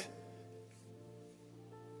tracts here?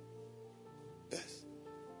 Yes.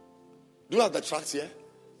 Do you have the tracts here?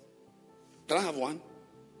 Can I have one?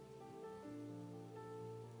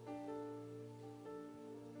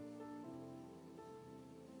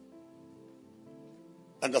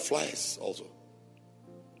 And the flyers also.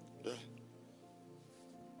 Yeah.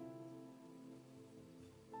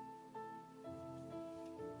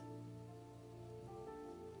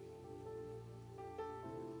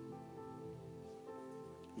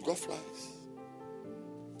 We've got flyers.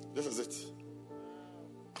 This is it.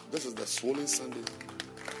 This is the Swollen Sunday.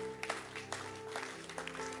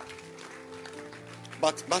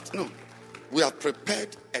 But no. We have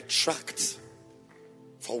prepared a tract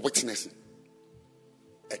for witnessing.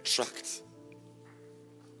 A tract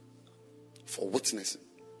for witnessing.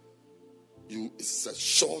 It's a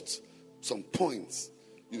short, some points.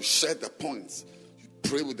 You share the points. You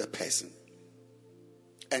pray with the person.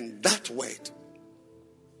 And that word.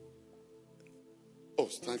 Oh,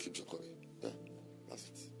 thank you, Jacob. Yeah, that's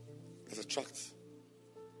it. There's a tract.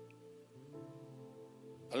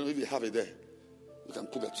 I don't know if you have it there. You can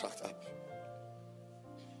put the tract up.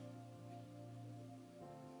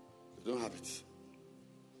 You don't have it.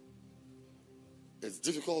 It's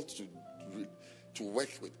difficult to work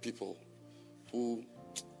with people who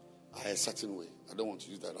are a certain way. I don't want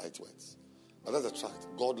to use the right words. But that's a tract.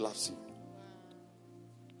 God loves you.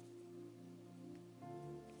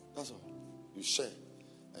 That's all. You share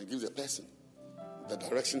and give the person. The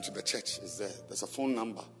direction to the church is there. There's a phone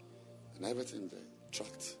number and everything there.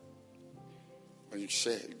 Tract. When you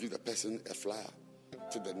share, you give the person a flyer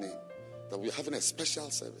to the name. That we're having a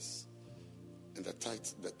special service. And the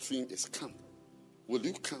theme is come. Will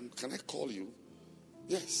you come? Can I call you?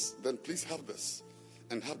 Yes. Then please have this.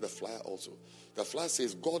 And have the flyer also. The flyer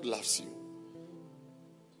says, God loves you.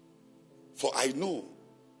 For I know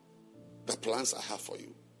the plans I have for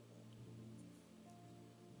you.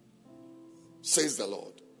 Says the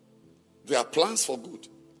Lord. They are plans for good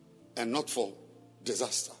and not for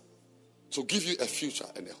disaster. To give you a future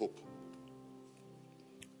and a hope.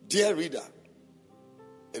 Dear reader,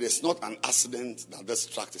 it is not an accident that this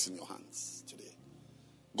tract is in your hands today.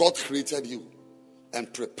 God created you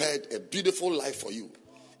and prepared a beautiful life for you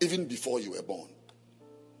even before you were born.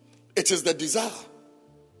 It is the desire.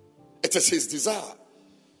 It is his desire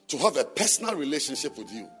to have a personal relationship with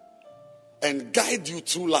you and guide you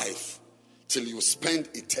through life till you spend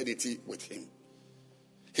eternity with him.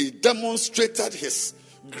 He demonstrated his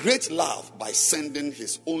great love by sending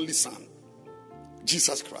his only son,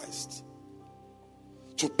 Jesus Christ,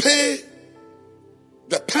 to pay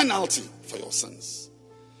the penalty for your sins.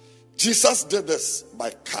 Jesus did this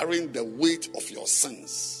by carrying the weight of your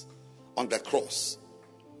sins on the cross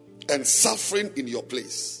and suffering in your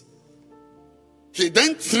place. He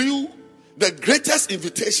then threw the greatest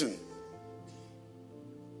invitation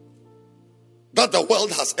that the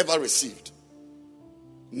world has ever received.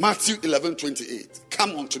 Matthew 11:28.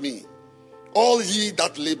 Come unto me, all ye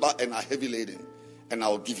that labor and are heavy laden, and I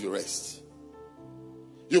will give you rest.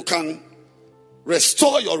 You can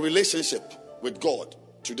restore your relationship with God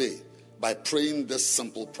today by praying this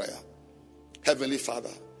simple prayer. Heavenly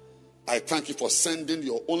Father, I thank you for sending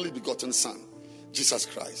your only begotten Son, Jesus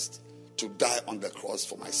Christ, to die on the cross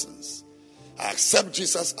for my sins. I accept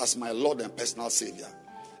Jesus as my Lord and personal Savior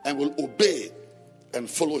and will obey and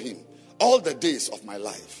follow him all the days of my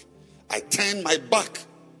life. I turn my back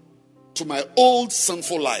to my old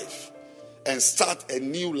sinful life and start a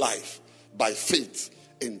new life by faith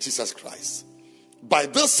in Jesus Christ. By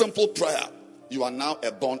this simple prayer, you are now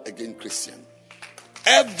a born again Christian.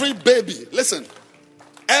 Every baby, listen,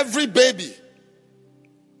 every baby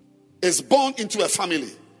is born into a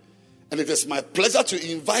family. And it is my pleasure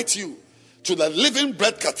to invite you to the Living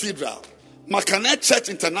Bread Cathedral, Makanet Church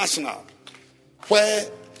International, where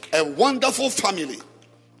a wonderful family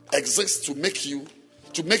exists to make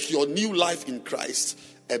your new life in Christ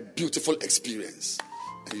a beautiful experience.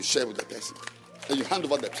 And you share with the person. And you hand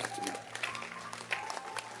over the tract to him.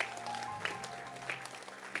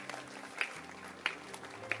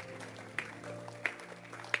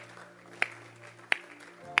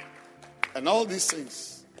 And all these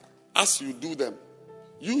things, as you do them,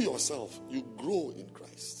 you yourself, you grow in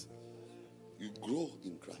Christ. You grow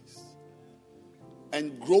in Christ.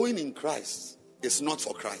 And growing in Christ is not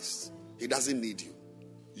for Christ. He doesn't need you.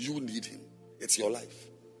 You need him. It's your life.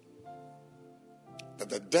 That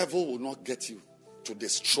the devil will not get you to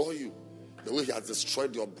destroy you the way he has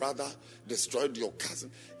destroyed your brother, destroyed your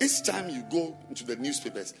cousin. Each time you go into the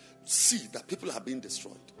newspapers, see that people are being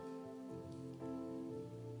destroyed.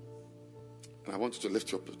 And I want you to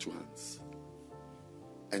lift your two hands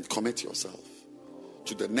and commit yourself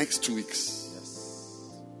to the next 2 weeks.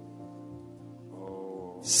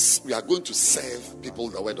 We are going to serve people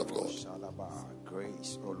the word of God.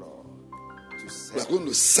 We are going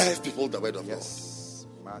to serve people the word of God.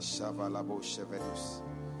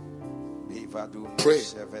 Pray.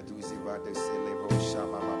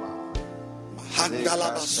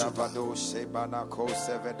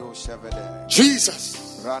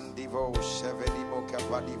 Jesus.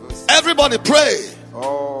 Everybody pray.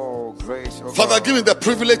 Oh, grace. Father, give me the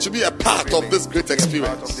privilege to be a part of this great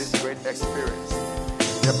experience.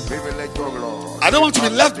 The privilege, oh Lord. I don't want to be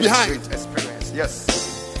left behind. Yes.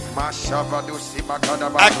 I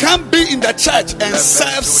can't be in the church and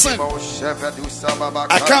serve sin.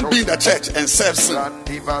 I can't be in the church and serve sin. I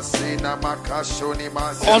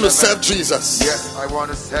want to serve Jesus. Yes, I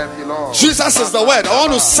want to serve you, Lord. Jesus is the word. I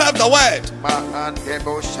want to serve the word.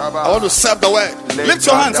 I want to serve the word. Lift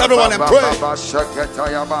your hands, everyone, and pray.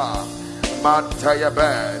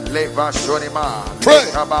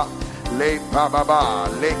 Pray.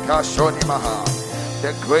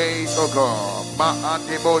 The grace of God.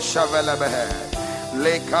 Maandebo Shavelabe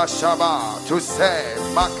Leka Shaba to say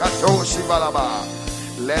Makatoshi Balaba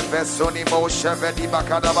Levesoni Mo Shavedi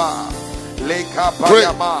Bakadaba Leka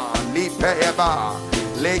Payama Li Peheba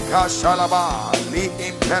Leka Shalaba Li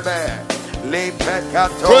Impebe Le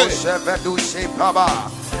Pekato Shavedu Shepaba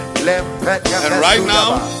Lempeka. And right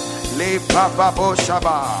now, Le Papa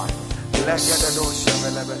Boshaba Legedo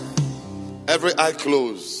Shavelebe. Every eye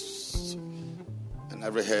closed and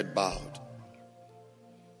every head bowed.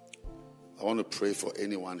 I want to pray for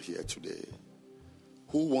anyone here today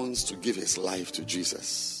who wants to give his life to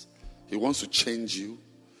Jesus. He wants to change you.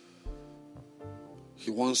 He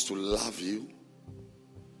wants to love you.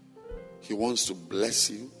 He wants to bless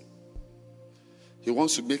you. He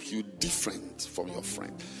wants to make you different from your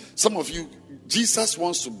friend. Some of you, Jesus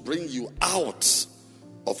wants to bring you out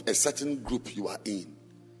of a certain group you are in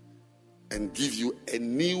and give you a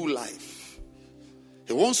new life.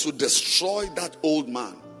 He wants to destroy that old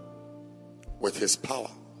man with his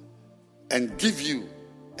power and give you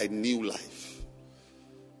a new life.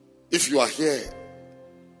 If you are here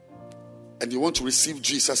and you want to receive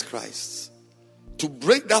Jesus Christ to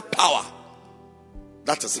break that power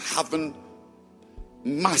that is having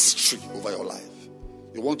mastery over your life,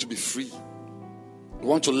 you want to be free, you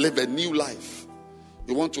want to live a new life,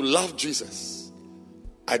 you want to love Jesus.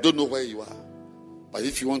 I don't know where you are, but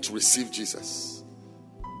if you want to receive Jesus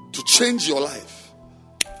to change your life,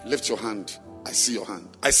 Lift your hand. I see your hand.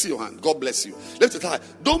 I see your hand. God bless you. Lift it high.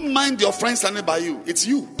 Don't mind your friend standing by you. It's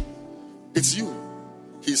you. It's you.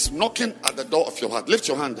 He's knocking at the door of your heart. Lift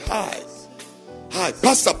your hand high. High.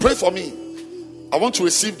 Pastor, pray for me. I want to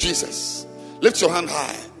receive Jesus. Lift your hand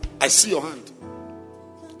high. I see your hand.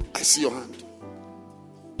 I see your hand.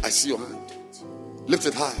 I see your hand. Lift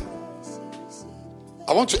it high.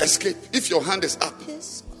 I want to escape. If your hand is up,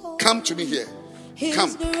 come to me here. Come.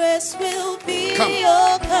 His grace will be Come.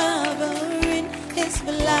 your covering. His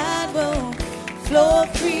blood will flow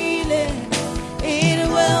freely. It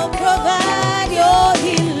will provide your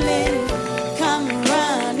healing. Come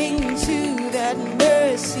running to that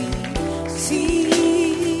mercy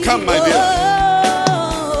seat. Come, my dear.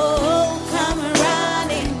 Oh, come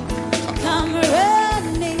running. Come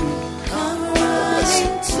running. Come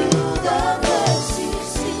running to the mercy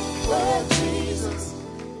seat where Jesus.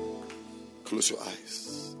 Close your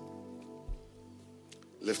eyes.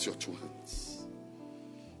 Lift your two hands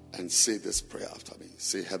and say this prayer after me.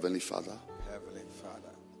 Say, Heavenly Father, Heavenly Father,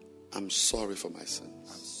 I'm sorry for my sins.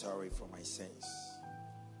 I'm sorry for my sins.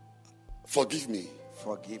 Forgive me.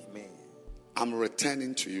 Forgive me. I'm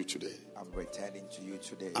returning to you today. I'm returning to you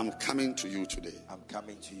today. I'm coming to you today. I'm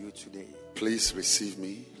coming to you today. Please receive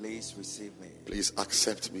me. Please receive me. Please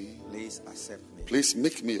accept me. Please accept me. Please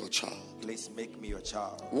make me your child. Please make me your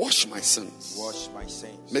child. Wash my sins. Wash my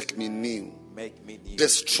sins. Make me new. Make me new.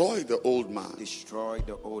 Destroy the old man Destroy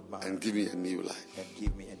the old man and give me a new life. and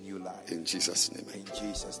give me a new life. In Jesus' name. In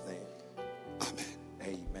Jesus' name. Amen.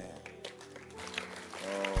 Amen.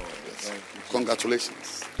 Oh, thank you.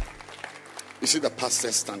 Congratulations. You see the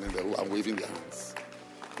pastors standing there who are waving their hands.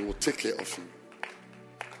 They will take care of you.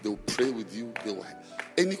 They will pray with you. They will,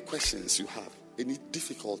 any questions you have, any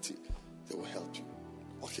difficulty, they will help you.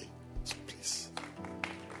 Okay, so please.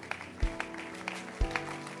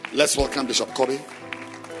 Let's welcome Bishop Kobe.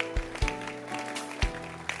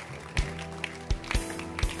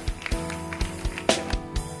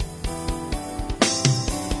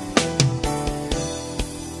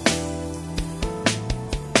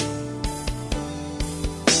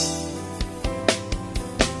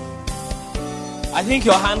 I think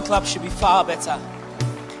your hand clap should be far better.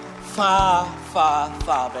 Far, far,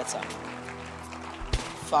 far better.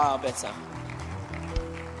 Far better.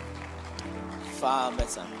 Far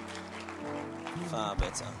better. Far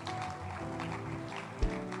better.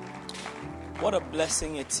 What a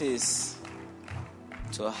blessing it is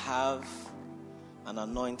to have an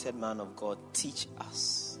anointed man of God teach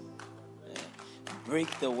us.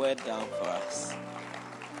 Break the word down for us.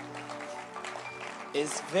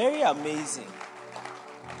 It's very amazing.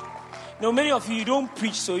 No, many of you don't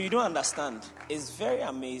preach, so you don't understand. It's very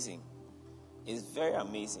amazing. It's very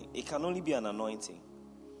amazing. It can only be an anointing.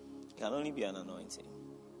 It can only be an anointing.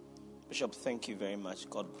 Bishop, thank you very much.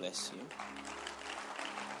 God bless you.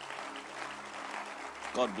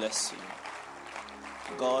 God bless you.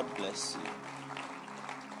 God bless you.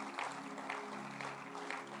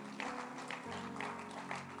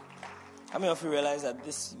 How many of you realize that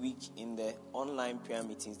this week in the online prayer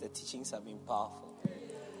meetings, the teachings have been powerful?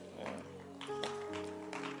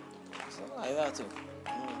 Like that too.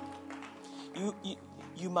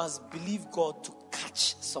 You must believe God to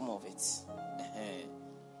catch some of it.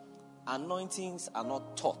 Anointings are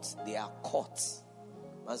not taught, they are caught.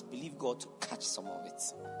 You must believe God to catch some of it.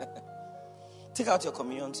 Take out your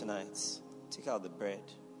communion tonight. Take out the bread.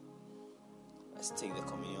 Let's take the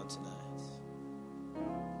communion tonight.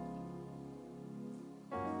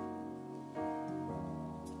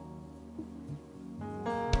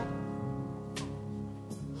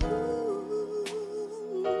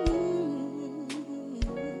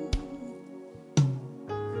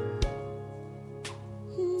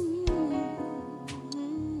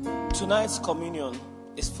 Tonight's communion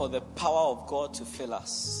is for the power of God to fill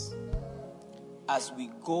us as we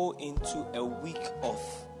go into a week of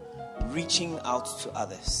reaching out to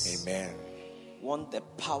others. Amen. We want the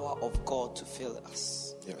power of God to fill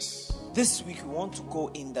us. Yes. This week we want to go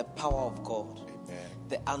in the power of God. Amen.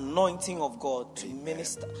 The anointing of God to Amen.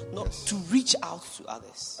 minister, not Yes. to reach out to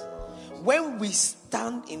others. When we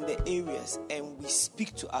stand in the areas and we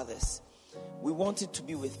speak to others, we want it to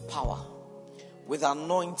be with power, with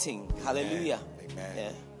anointing. Hallelujah. Amen.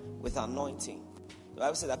 Yeah, with anointing. The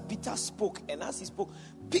Bible said that Peter spoke, and as he spoke,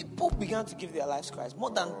 people began to give their lives to Christ. More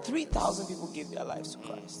than 3,000 people gave their lives to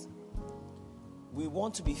Christ. We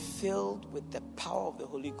want to be filled with the power of the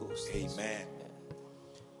Holy Ghost. Amen.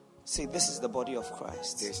 Say, this is the body of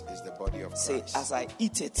Christ. This is the body of Christ. Say, as I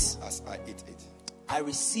eat it, As I eat it, I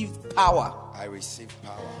received power. I receive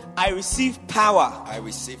power. I receive power I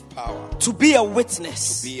receive power to be a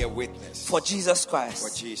witness to be a witness for Jesus Christ.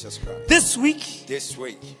 for Jesus Christ. This week, This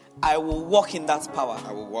week, I will walk in that power.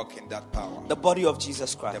 I will walk in that power. The body of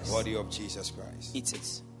Jesus The Christ. body of Jesus Christ. Eat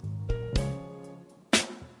it.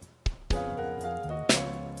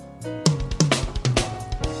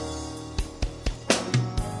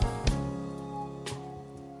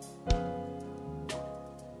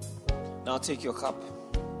 Now take your cup.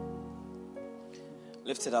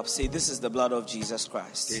 Lift it up. Say, this is the blood of Jesus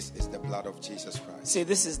Christ. This is the blood of Jesus Christ. Say,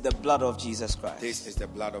 this is the blood of Jesus Christ. This is the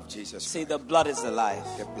blood of Jesus Say, Christ. the blood is the life.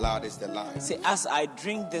 The blood is the life. Say, as I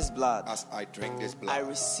drink this blood, As I drink this I blood,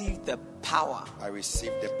 receive the power I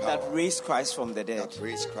receive the that power raised Christ from the dead. that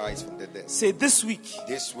raised Christ from the dead. Say, this week,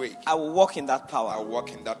 This week, I will walk in that I power.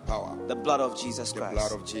 walk in that power. The blood of Jesus The Christ.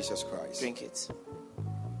 blood of Jesus Christ. Drink it.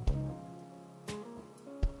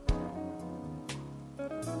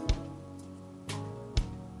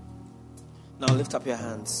 Now lift up your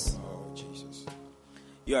hands. Oh, Jesus.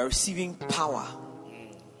 You are receiving power.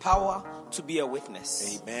 Power to be a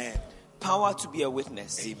witness. Amen. Power to be a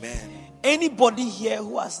witness. Amen. Anybody here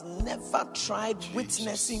who has never tried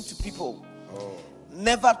witnessing to people,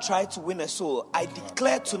 never tried to win a soul, I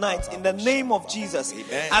declare tonight in the name of Jesus,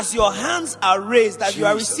 Amen. as your hands are raised, that you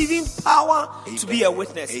are Jesus. receiving power to be a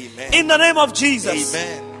witness. Amen. In the name of Jesus.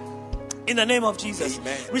 Amen. In the name of Jesus.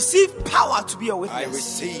 Amen. Receive power to be a witness. I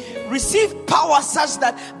receive. Receive power such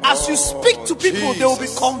that as you speak to people, they will be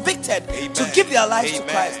Jesus. convicted to Amen. give their lives to Amen.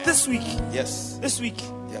 Christ. This week. Yes. This week.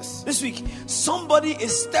 Yes. This week, somebody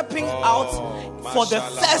is stepping out for the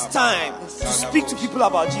first time to speak to people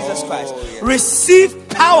about Jesus Christ. yes. Receive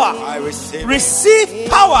power. I receive it. Receive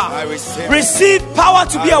power. I receive it. Receive power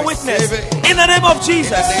to be I a witness. receive it. In the name of In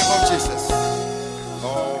Jesus. the name of Jesus.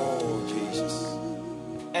 Oh,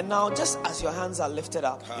 Jesus. And now, just as your hands are lifted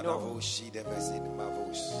up, you know,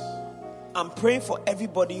 I'm praying for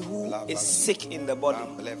everybody who is sick in the body.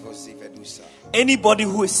 Anybody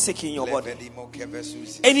who is sick in your body.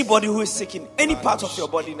 Anybody who is sick in any part of your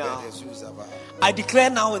body now. I declare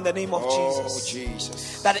now in the name of Jesus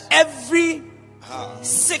Jesus. that every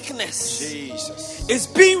sickness Jesus. is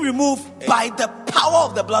being removed by the power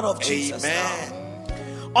of the blood of Jesus. Amen.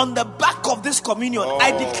 Now. On the back of this communion,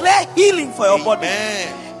 I declare healing for your body.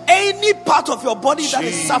 Amen. Any part of your body that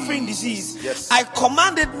is suffering disease, Yes. I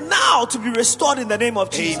command it now to be restored in the name of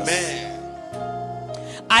Jesus.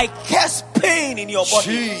 Amen. I curse pain in your body.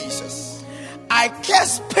 Jesus. I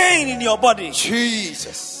curse pain in your body.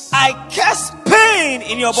 Jesus. I curse pain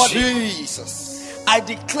in your body. Jesus. I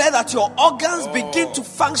declare that your organs begin to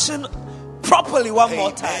function properly one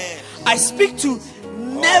more time. Amen. I speak to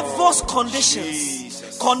nervous conditions.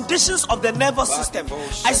 Jesus. Conditions of the nervous system.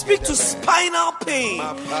 I speak to spinal pain.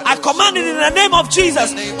 I command it in the name of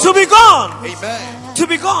Jesus to be gone. Amen. To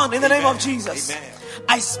be gone in the name of Jesus. Amen.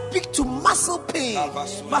 I speak to muscle pain.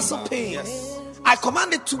 Muscle pain. Yes. I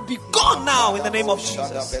command it to be gone now in the name of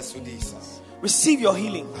Jesus. Receive your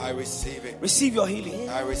healing. I receive it. Receive your healing.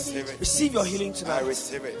 I receive it. Receive your healing I tonight.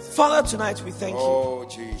 receive it. Father, tonight we thank you Oh,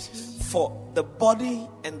 Jesus. for the body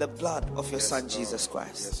and the blood of your Son, Lord. Jesus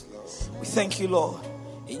Christ. Yes, Lord. We thank you, Lord.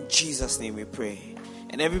 In Jesus' name we pray.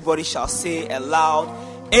 And everybody shall say aloud,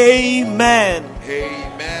 Amen.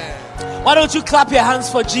 Amen. Why don't you clap your hands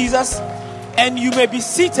for Jesus? And you may be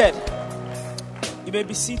seated. You may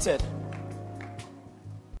be seated.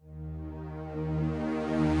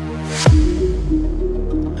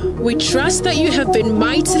 We trust that you have been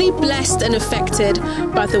mightily blessed and affected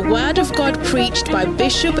by the word of God preached by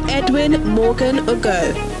Bishop Edwin Morgan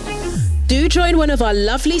Ogo. Do join one of our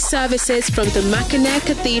lovely services from the Mackinac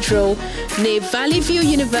Cathedral near Valley View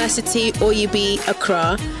University, Oyubi,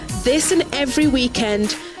 Accra, this and every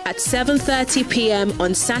weekend at 7:30 p.m.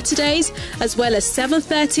 on Saturdays, as well as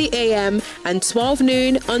 7:30 a.m. and 12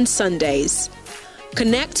 noon on Sundays.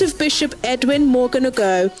 Connect with Bishop Edwin Morgan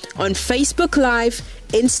Ogo on Facebook Live,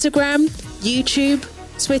 Instagram, YouTube,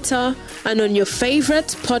 Twitter, and on your favorite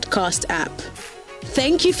podcast app.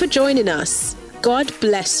 Thank you for joining us. God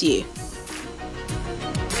bless you.